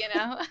hurt, you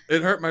know?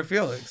 It hurt my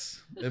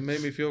feelings. It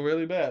made me feel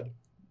really bad.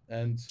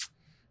 And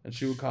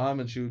she would come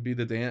and she would be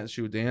the dance.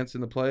 She would dance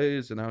in the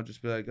plays, and I would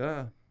just be like,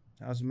 I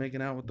was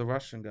making out with the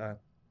Russian guy.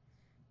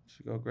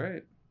 She'd go,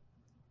 great.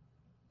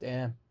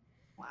 Damn.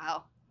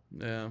 Wow.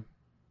 Yeah.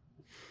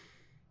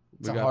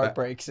 It's a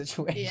heartbreak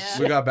situation. Yeah.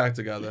 We got back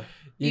together.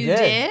 You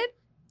did?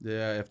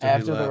 Yeah, After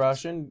he the left.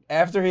 Russian?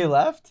 After he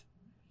left?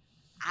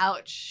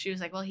 Ouch. She was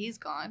like, well, he's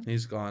gone.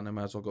 He's gone. I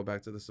might as well go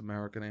back to this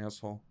American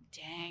asshole.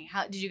 Dang.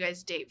 How did you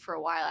guys date for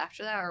a while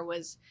after that? Or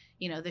was,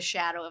 the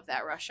shadow of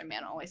that Russian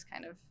man always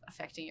kind of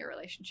affecting your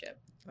relationship?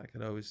 I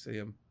could always see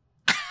him.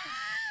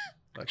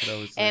 I could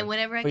always see And him.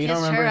 whenever I But you don't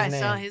kissed her, remember I his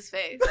saw name. his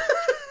face.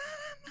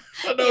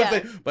 I know Yeah.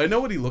 his name, but I know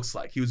what he looks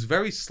like. He was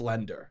very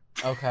slender,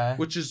 Okay.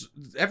 which is,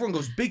 everyone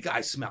goes, big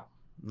guys smell.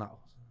 No,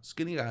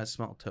 skinny guys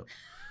smell too.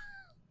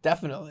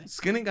 Definitely.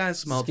 Skinny guys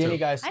smell Skinny too.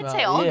 guys I'd smell.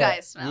 say all yeah.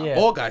 guys smell. Yeah.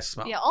 All guys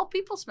smell. Yeah, all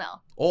people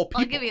smell. All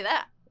people. I'll give you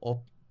that.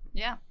 All,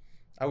 Yeah.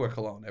 I wear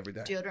cologne every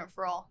day. Deodorant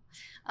for all.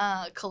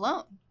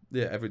 Cologne.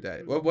 Yeah, every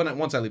day. Well,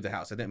 once I leave the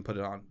house, I didn't put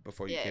it on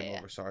before you Yeah, came yeah.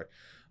 over. Sorry.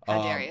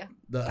 How dare you?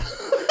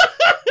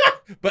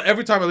 But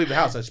every time I leave the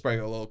house, I spray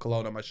a little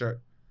cologne on my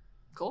shirt.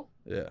 Cool.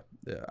 Yeah.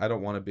 I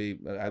don't want to be.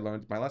 I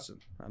learned my lesson.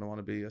 I don't want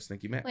to be a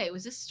stinky man. Wait,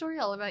 was this story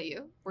all about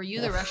you? Were you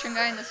the Russian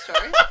guy in this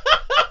story?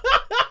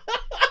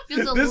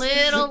 Feels a This-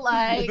 little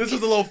like. This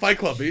is a little Fight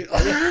Club beat.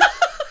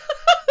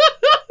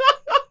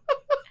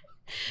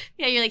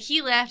 Yeah, you're like,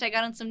 he left. I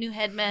got on some new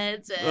head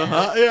meds. And...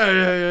 Uh-huh.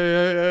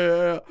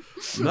 Yeah.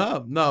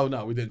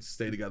 No. We didn't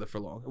stay together for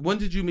long. When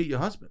did you meet your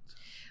husband?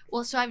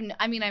 Well, so I've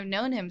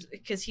known him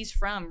because he's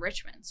from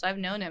Richmond. So I've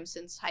known him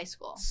since high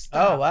school.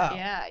 Oh, wow.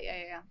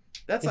 Yeah.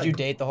 That's Did like, you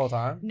date the whole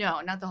time?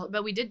 No, not the whole,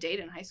 but we did date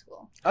in high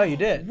school. Oh, you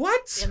did?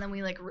 What? And then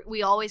we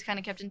we always kind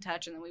of kept in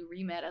touch, and then we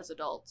re-met as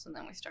adults, and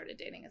then we started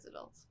dating as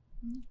adults.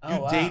 Oh,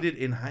 You wow. dated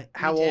in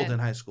how We old did. in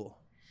high school?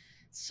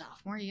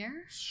 Sophomore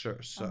year?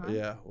 Sure. So Uh-huh.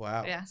 yeah.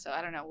 Wow. Yeah, so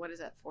I don't know, what is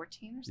that,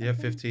 14 or something? Yeah,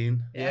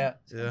 15. Yeah.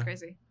 It's kinda Yeah.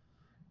 crazy.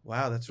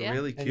 Wow, that's Yeah.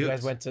 really And cute. you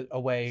guys went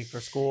away for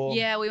school?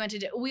 Yeah, we went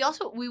to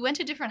we went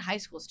to different high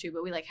schools too,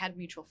 but we had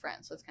mutual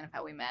friends, so that's kind of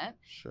how we met.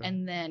 Sure.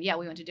 And then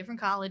we went to different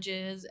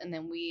colleges, and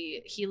then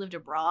he lived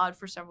abroad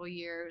for several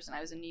years, and I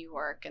was in New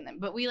York, and then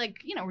but we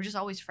we're just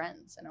always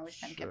friends and always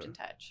kind of kept Sure. in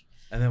touch.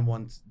 And then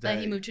one day, Then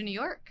he moved to New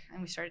York,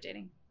 and we started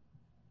dating.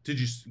 did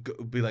you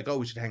be like, oh,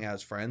 we should hang out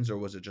as friends, or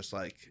was it just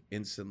like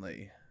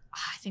instantly?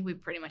 I think we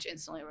pretty much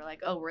instantly were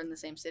like, oh, we're in the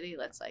same city,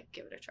 let's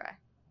give it a try.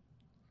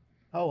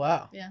 Oh,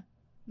 wow.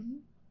 Mm-hmm.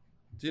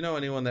 Do you know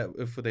anyone that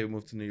if they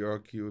moved to New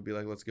York, you would be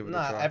like, let's give it a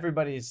Nah, try?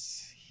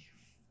 everybody's...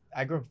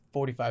 I grew up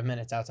 45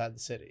 minutes outside the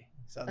city.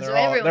 So So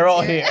they're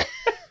all everyone's here.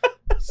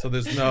 So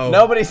there's no.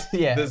 Nobody's...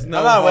 Yeah. There's no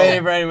I'm not hope.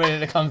 waiting for anybody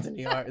to come to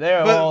New York.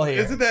 They're But all here.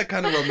 isn't that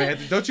kind of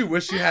romantic? Don't you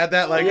wish you had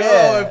that? Like, Yeah.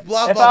 oh, if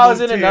blah if blah. I was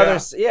in moved another,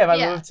 here. if I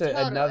Yeah, moved to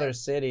totally. another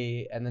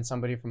city and then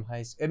somebody from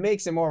high school, it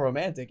makes it more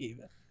romantic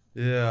even.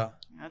 Yeah,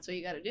 That's what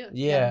you got to do.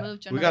 Yeah. You gotta move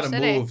to we another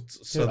gotta city. move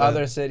To so that,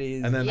 other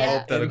cities. and then Yeah.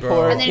 hope that a Import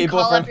girl. And then people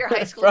call up from- your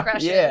high school from-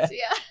 crushes. yeah.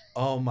 Yeah.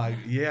 Oh my,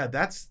 yeah,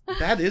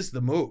 that is the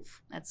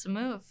move. That's the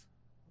move.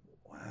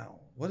 Wow,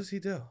 what does he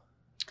do?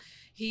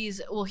 He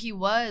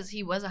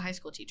was a high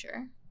school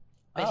teacher.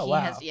 But Oh, he wow.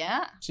 has,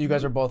 yeah. So you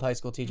guys were both high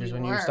school teachers We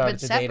when were, you started but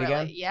to date separately,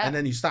 again? Yeah. And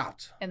then you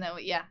stopped. And then,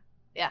 yeah.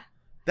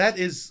 That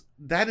is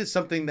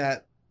something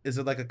that is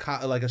it like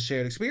a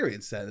shared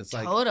experience. Then it's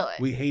like Totally.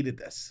 we hated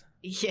this.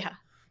 Yeah.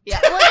 Yeah.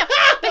 Well, yeah.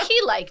 But he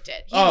liked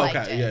it. He liked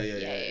okay,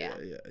 it.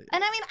 yeah.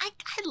 And I mean, I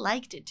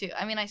liked it too.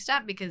 I mean, I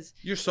stopped because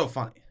You're so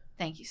funny.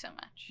 thank you so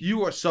much.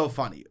 You are so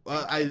funny.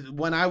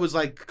 When I was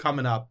like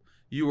coming up,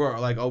 you were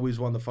like always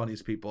one of the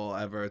funniest people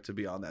ever to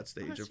be on that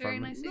stage That's in front very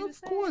of me. nice of you No, to of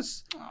say.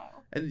 course. Oh.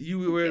 And you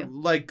Thank were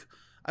you. like,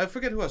 I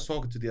forget who I was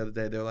talking to the other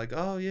day. They were like,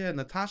 "Oh yeah,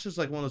 Natasha's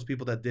like one of those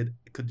people that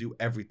could do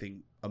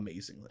everything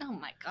amazingly." Oh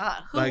my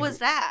God. Who Like, was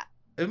that?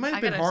 It might have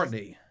I been gotta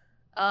Hartney.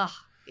 Ugh.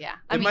 Yeah.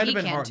 It might have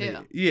been can Hartney.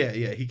 too. Yeah,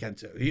 he can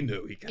too. He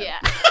knew he can. Yeah.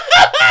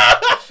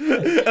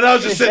 And I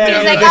was just sitting He's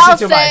there. like, listen I'll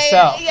to say,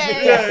 myself.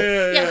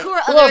 yeah. Who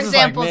are Who other else is like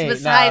examples me?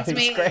 besides Nah,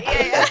 me? he's great.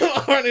 Yeah.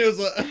 Hartney was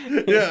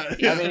like, yeah.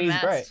 He's I mean, the he's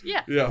best. great.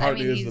 Yeah. Yeah,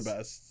 Hartney is he's- the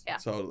best. yeah.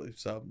 Totally.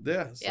 So,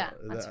 yeah. So, Yeah,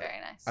 that's very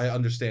nice. I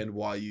understand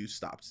why you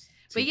stopped.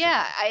 But teaching.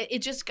 yeah, it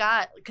just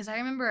got, because I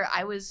remember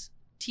I was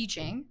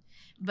teaching,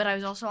 but I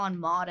was also on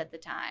mod at the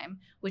time,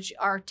 which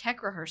our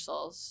tech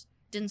rehearsals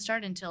didn't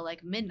start until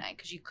like midnight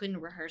because you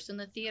couldn't rehearse in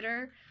the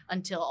theater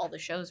until all the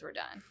shows were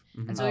done.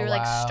 Mhm. And so Oh, we were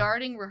like wow.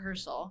 starting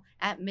rehearsal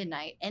at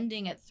midnight,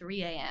 ending at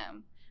 3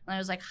 a.m. And I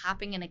was like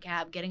hopping in a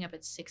cab, getting up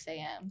at 6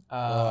 a.m.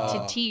 Oh.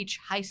 to teach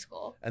high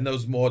school. And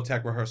those more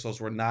tech rehearsals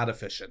were not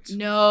efficient.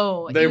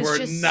 No, They it was were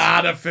just-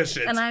 not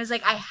efficient. And I was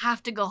like, I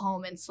have to go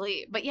home and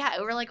sleep. But yeah,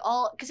 we're like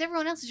all, because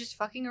everyone else is just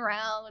fucking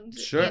around,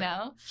 Sure. you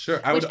know?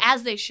 Sure. I Which, would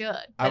as they should.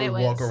 I But would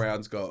it walk was,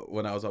 around go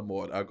when I was on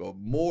board. I'd go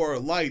more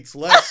lights,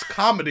 less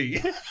comedy,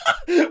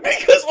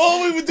 because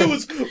all we would do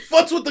was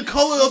futz with the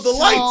color of the so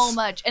lights.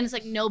 much. And it's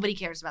like, nobody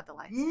cares about the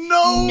lights.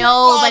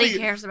 Nobody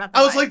cares about the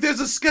I was lights. like, "There's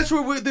a sketch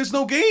where there's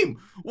no game.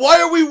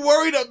 Why are we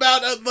worried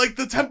about like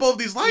the tempo of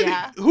these lighting?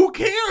 Yeah. Who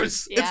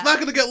cares? Yeah. It's not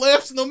gonna get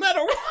laughs no matter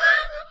what."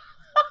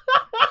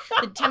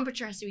 The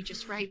temperature has to be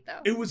just right, though.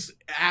 It was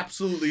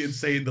absolutely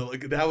insane. Though,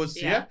 like that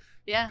was Yeah.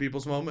 Yeah.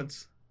 people's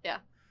moments.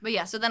 But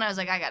yeah, so then I was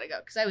like, I gotta go.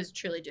 Because I was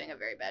truly doing a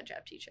very bad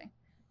job teaching.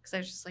 Because I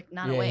was just like,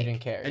 not Yeah, you awake.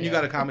 didn't care. And you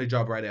got a comedy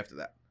job right after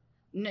that.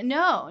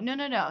 No.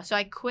 So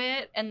I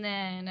quit, and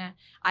then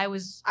I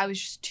was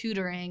just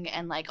tutoring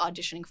and like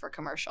auditioning for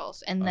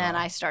commercials, and then Oh.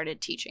 I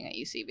started teaching at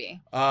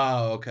UCB.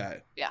 Oh,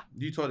 okay. Yeah.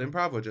 You taught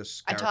improv or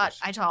just I characters?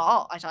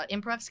 taught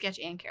improv, sketch,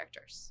 and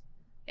characters.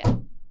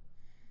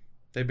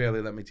 They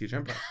barely let me teach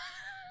improv.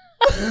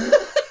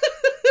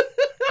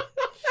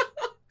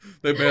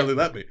 They barely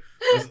let me.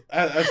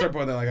 At a certain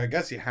point, they're like, I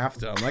guess you have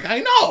to. I'm like, I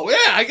know. Yeah,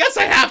 I guess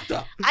I have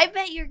to. I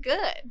bet you're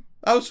good.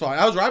 That was fine.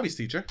 I was Robbie's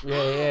teacher.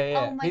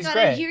 Yeah. Oh my He's god,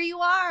 great. and here you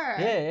are.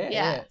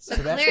 Yeah. So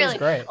Sebastian's clearly,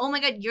 great. oh my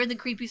god, you're the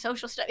creepy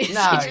social studies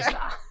No, teacher. he's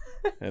not.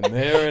 And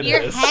there it You're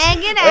is.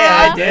 hanging Yeah,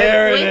 I out did.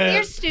 There it with is.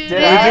 your students.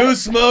 Did I? I do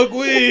smoke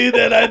weed,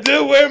 and I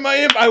do wear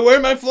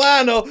my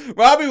flannel.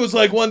 Robbie was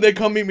like, one day,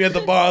 come meet me at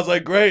the bar. I was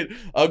like, great.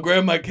 I'll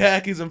grab my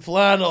khakis and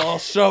flannel. I'll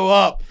show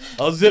up.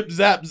 I'll zip,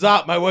 zap,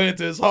 zop my way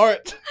into his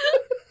heart.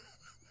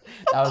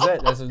 That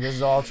was it. This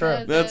is all true.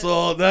 That's That's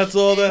all. That's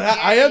all that.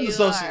 I Yeah, am the you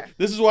social. are.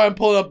 This is why I'm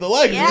pulling up the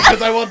legs Yeah.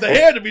 because I want the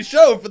hair to be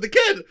shown for the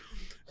kid.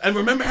 And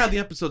remember how the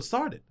episode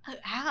started.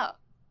 How?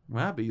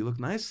 Robbie, you look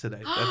nice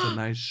today. That's a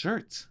nice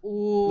shirt.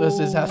 Ooh, This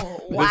is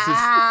how-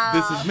 wow.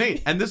 This is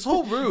me. And this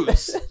whole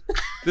ruse,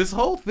 this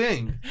whole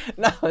thing.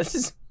 No, this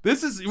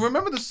is.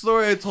 Remember the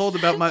story I told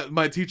about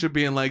my teacher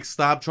being like,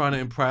 stop trying to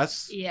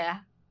impress? Yeah,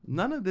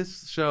 None of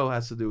this show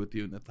has to do with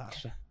you,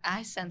 Natasha.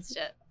 I sensed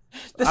it.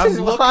 This I'm is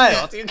looking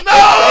wild. at- You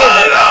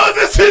No,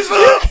 this is.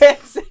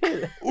 can't say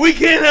that. We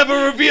can't have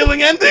a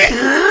revealing ending. This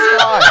is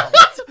wild.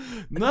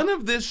 None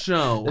of this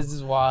show This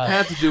is wild.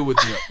 had to do with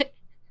you.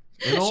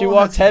 It all She had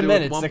walked to 10 do with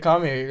minutes one- to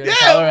come here. You're gonna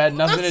tell her it had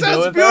nothing that to do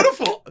sounds with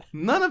beautiful.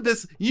 None of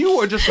this. You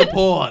are just a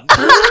pawn. in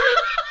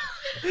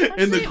the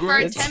Honestly, for a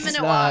grand, It's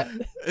 10-minute not- walk.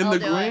 in I'll the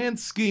do it. grand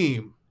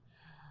scheme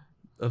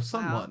of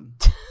someone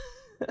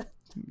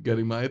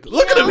getting my.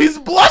 Look at him. No. He's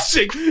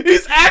blushing.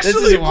 He's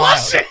actually wild.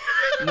 blushing.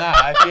 Nah,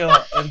 I feel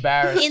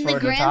embarrassed In for the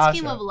grand Natasha.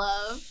 scheme of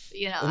love,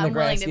 you know, In the I'm willing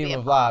grand to be scheme a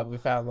of pawn. love, we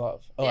found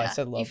love. Oh, I Yeah.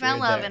 said love. You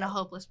found right love there. in a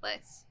hopeless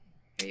place.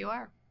 Here you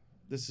are.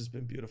 This has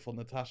been beautiful,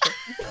 Natasha.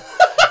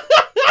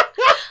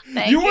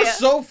 Thank You you. were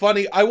so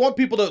funny. I want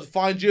people to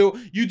find you.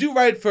 You do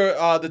write for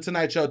the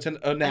Tonight Show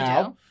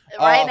now.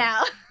 Right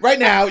now. Right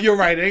now, you're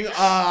writing.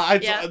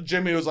 Yeah.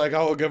 Jimmy was like,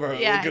 "Oh, we'll give her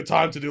Yeah. give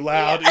time to do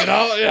loud," Yeah. you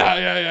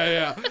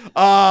know?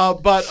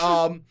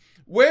 Yeah.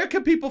 Where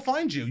can people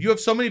find you? You have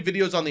so many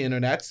videos on the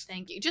internet.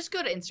 Thank you. Just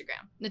go to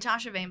Instagram.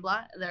 Natasha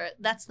Vainblatt.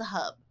 That's the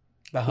hub.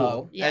 The Cool.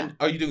 hub. Yeah. And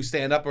are you doing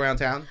stand up around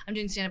town? I'm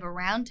doing stand up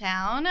around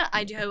town.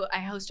 I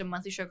host a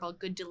monthly show called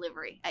Good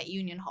Delivery at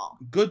Union Hall.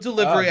 Good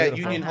delivery Oh, at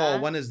beautiful. Union Hall.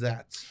 When is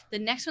that? The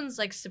next one's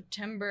like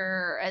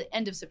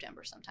end of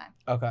September sometime.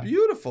 Okay.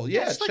 Beautiful.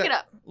 Yeah. Just look it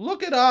up.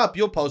 Look it up.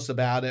 You'll post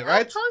about it,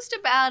 right? I'll post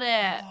about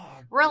it. Oh,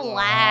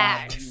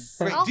 Relax.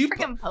 God. I'll Do you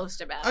freaking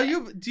post about Are it.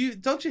 you?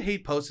 Don't you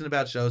hate posting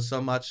about shows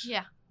so much?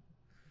 Yeah.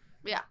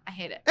 Yeah, I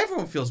hate it.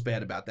 Everyone feels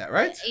bad about that,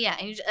 right? Yeah,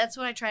 and that's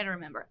what I try to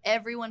remember.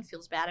 Everyone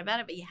feels bad about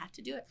it, but you have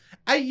to do it.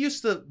 I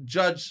used to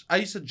judge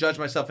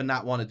myself and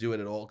not want to do it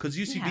at all because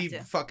have UCB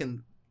to.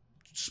 fucking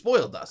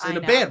spoiled us in I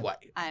a know. bad way.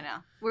 I know.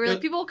 We're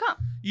like, people will come.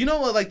 You know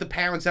what? Like the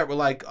parents that were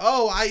like,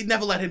 "Oh, I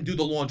never let him do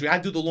the laundry. I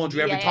do the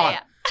laundry every Yeah, time."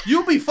 yeah.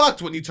 You'll be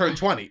fucked when you turn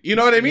 20. You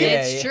know what I mean?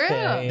 Yeah. It's true.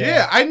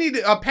 Yeah, I need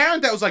a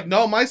parent that was like,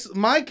 "No,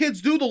 my kids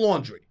do the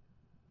laundry."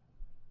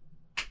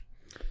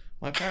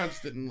 My parents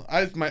didn't.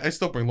 I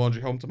still bring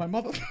laundry home to my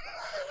mother.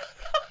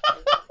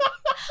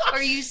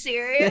 Are you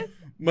serious?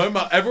 My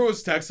mom. Everyone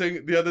was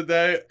texting the other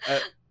day,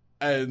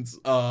 and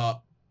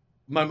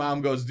my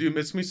mom goes, "Do you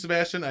miss me,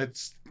 Sebastian?" I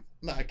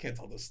can't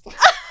tell this story.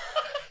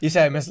 You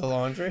say I miss the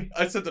laundry?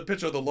 I sent a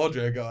picture of the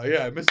laundry. I go,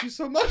 "Yeah, I miss you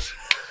so much."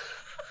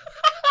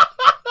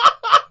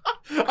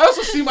 I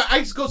also see I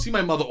used to go see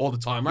my mother all the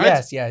time, right?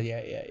 Yes, yeah.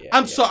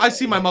 I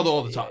see my mother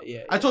all the time.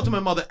 Yeah, I talk to my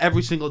mother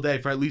every single day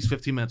for at least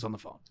 15 minutes on the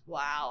phone.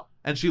 Wow,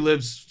 And she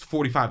lives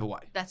 45 away.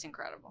 that's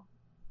incredible.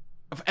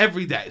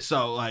 Every day.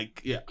 So,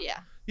 like, yeah. Yeah,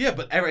 Yeah,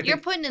 but everything. you're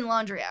putting in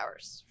laundry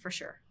hours for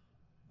sure.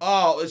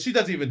 Oh, she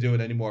doesn't even do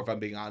it anymore, if I'm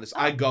being honest.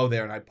 I go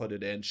there and I put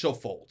it in. She'll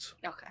fold.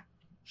 Okay.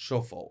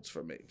 She'll fold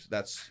for me.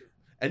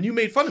 And you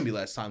made fun of me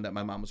last time that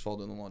my mom was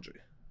folding the laundry.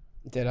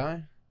 Did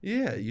I?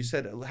 Yeah, you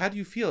said, how do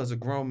you feel as a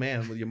grown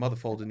man with your mother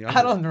folding your I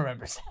underwear? don't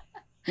remember saying.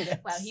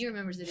 Wow, he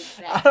remembers it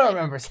exactly. I don't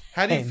remember saying.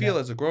 How do you feel that.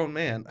 as a grown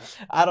man?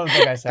 I don't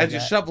think I said As you're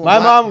that. shoveling My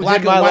mom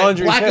did my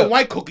laundry black too. and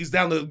white cookies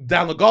down the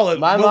gullet,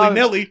 My willy mom-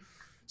 nilly.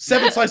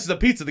 7 slices of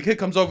pizza. The kid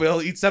comes over,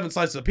 he'll eat 7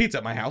 slices of pizza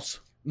at my house.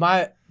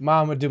 My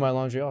mom would do my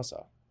laundry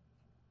also,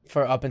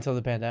 for up until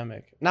the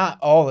pandemic. Not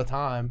all the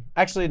time.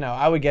 Actually, no.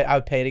 I would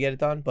pay to get it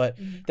done, but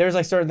Mhm. there was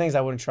like certain things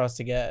I wouldn't trust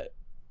to get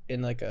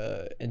in like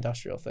a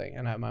industrial thing,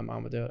 and my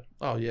mom would do it.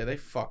 Oh yeah, they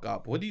fuck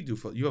up. What do you do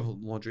you have a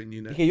laundry in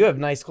unit? Okay, you have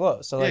nice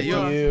clothes, so Yeah, like you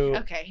have- you.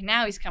 Okay,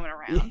 now he's coming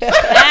around. Yeah. Now No,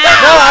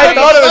 I he's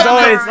thought it was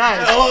coming always around.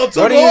 nice. Oh, it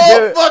took What do you all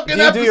do? fucking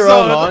Do you do your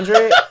own episode.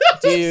 laundry?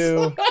 Do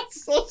you? I'm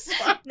so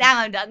sorry. Now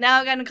I'm done. Now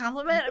I got a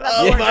compliment about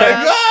Oh the my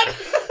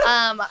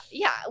wardrobe. god.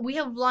 Yeah, we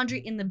have laundry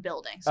in the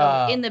building.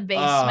 So in the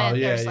basement,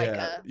 there's like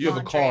a. You have a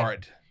laundry.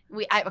 card.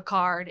 I have a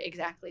card.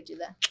 Exactly. Do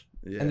that.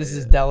 Yeah, And this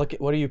is yeah.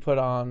 delicate. What do you put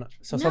on?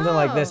 So something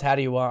like this. No. How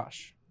do you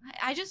wash?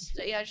 I just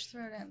throw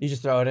it in. You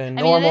just throw it in.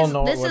 I Normal,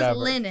 mean, this whatever. is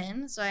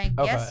linen, so I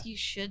Okay. guess you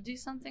should do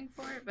something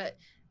for it, but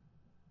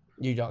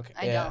You don't.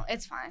 I yeah. don't.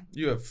 It's fine.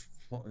 You have.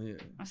 Well, yeah.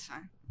 It's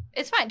fine.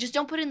 It's fine. Just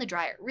don't put it in the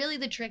dryer. Really,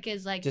 the trick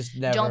is like Just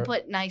never. don't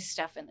put nice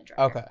stuff in the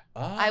dryer. Okay.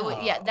 I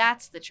would. Yeah, Oh.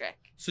 that's the trick.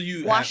 So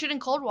you Wash it in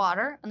cold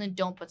water and then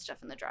don't put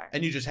stuff in the dryer.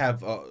 and you just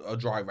have a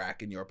dry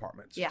rack in your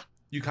apartment. Yeah.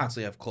 You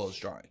constantly have clothes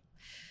drying.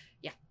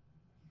 Yeah.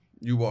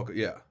 You walk.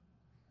 Yeah.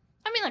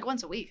 I mean, like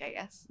once a week, I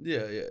guess.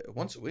 Yeah. Yeah.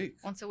 Once a week.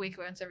 Once a week,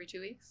 or once every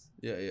 2 weeks.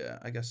 Yeah. Yeah.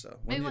 I guess so.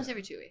 Maybe yeah. once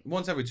every 2 weeks.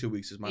 Once every 2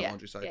 weeks is my Yeah,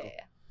 laundry cycle.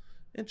 Yeah.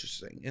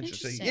 Interesting.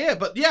 Interesting. Yeah,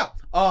 but yeah.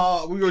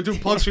 We were doing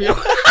plugs for you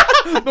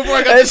before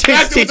I got And she's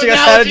distracted with teaching us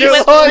how to do analogies.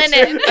 With laundry.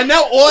 linen. And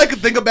now all I can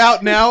think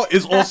about now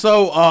is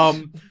also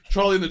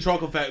Charlie and the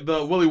Chocolate Factory,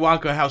 the Willy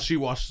Wonka, how she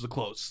washes the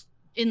clothes.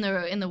 In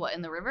the what?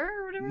 In the river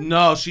or whatever.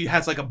 No, she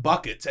has like a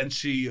bucket and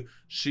she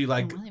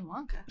like Willy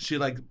Wonka. she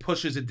like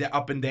pushes it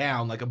up and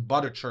down like a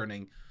butter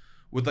churning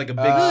with like a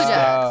big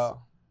does? stick.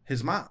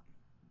 His mom.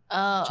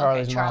 Oh,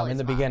 Charlie's okay, mom in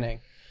the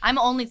beginning. I'm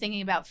only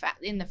thinking about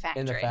in the factory.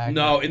 In the factory.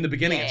 No, in the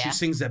beginning, Yeah, and she yeah.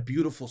 sings that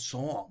beautiful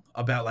song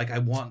about like I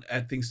want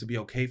things to be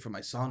okay for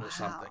my son Wow, or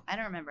something. I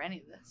don't remember any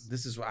of this.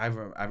 This is what I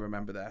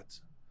remember that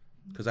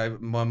because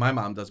my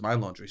mom does my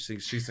laundry. She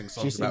sings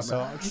songs She about sings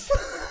me. songs.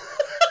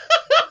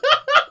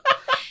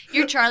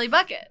 You're Charlie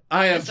Bucket.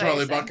 I am That's what Charlie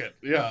you're saying. Bucket.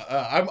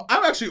 Yeah,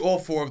 I'm actually all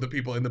 4 of the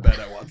people in the bed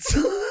at once.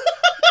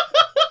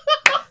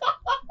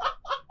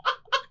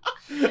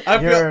 I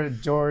feel, You're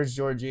George,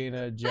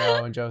 Georgina,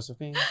 Joe, and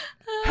Josephine.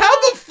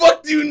 how the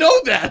fuck do you know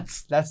that?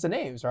 That's the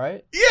names,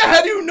 right? Yeah,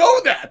 how do you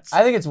know that?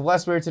 I think it's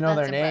less weird to know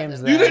That's their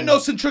impressive. names. You didn't than know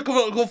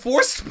centrifugal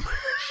force?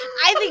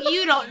 I think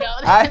you don't know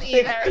I that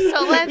think- either.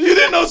 So let's. You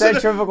didn't know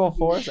centrifugal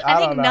force. I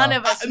think don't know. none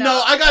of us know.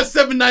 No, I got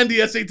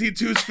 790 SAT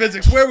 2s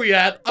physics. Where we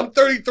at? I'm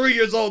 33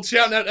 years old,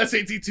 shouting out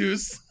SAT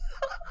 2s.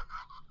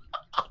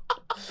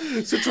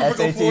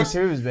 Centrifugal force.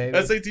 SAT2s, baby.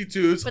 SAT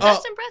 2s. But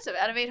that's impressive.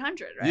 Out of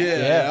 800, right? Yeah,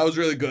 Yeah. I was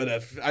really good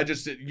at. I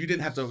just you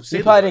didn't have to say.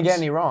 You the probably didn't get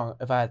words. any wrong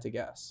if I had to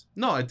guess.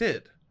 No, I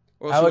did.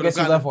 Or else I you would would've guess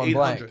you gotten left one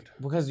 800. blank.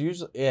 Because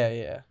usually,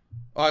 yeah.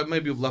 Oh,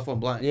 maybe you left one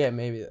blank. Yeah,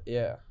 maybe,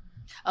 yeah.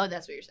 Oh,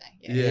 that's what you're saying.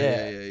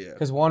 Yeah.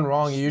 Because one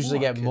wrong, you usually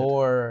Smart get kid.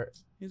 more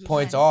He's a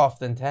points Nice. off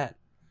than 10.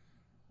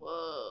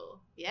 Whoa.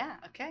 Yeah.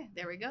 Okay.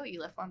 There we go. You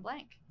left one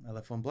blank. I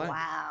left one blank.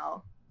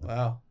 Wow.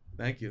 Wow.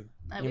 Thank you.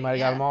 You might have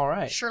got them all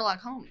right.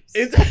 Sherlock Holmes.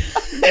 It's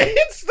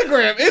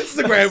Instagram.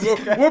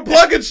 We're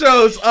plugging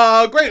shows.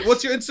 Great.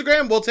 What's your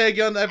Instagram? We'll tag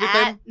you on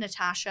everything. At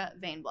Natasha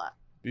Vainblatt.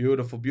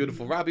 Beautiful,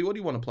 beautiful. Robbie, what do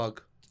you want to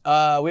plug?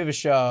 We have a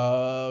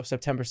show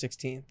September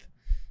 16th.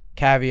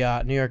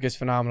 Caveat, New York is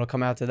phenomenal.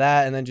 Come out to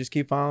that and then just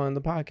keep following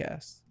the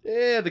podcast.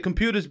 Yeah, the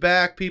computer's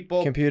back,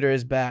 people. Computer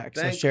is back,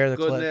 so Thank share the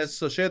goodness. clips.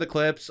 So share the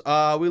clips.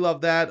 We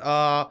love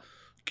that.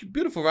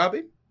 Beautiful,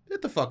 Robbie.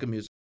 Hit the fucking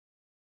music.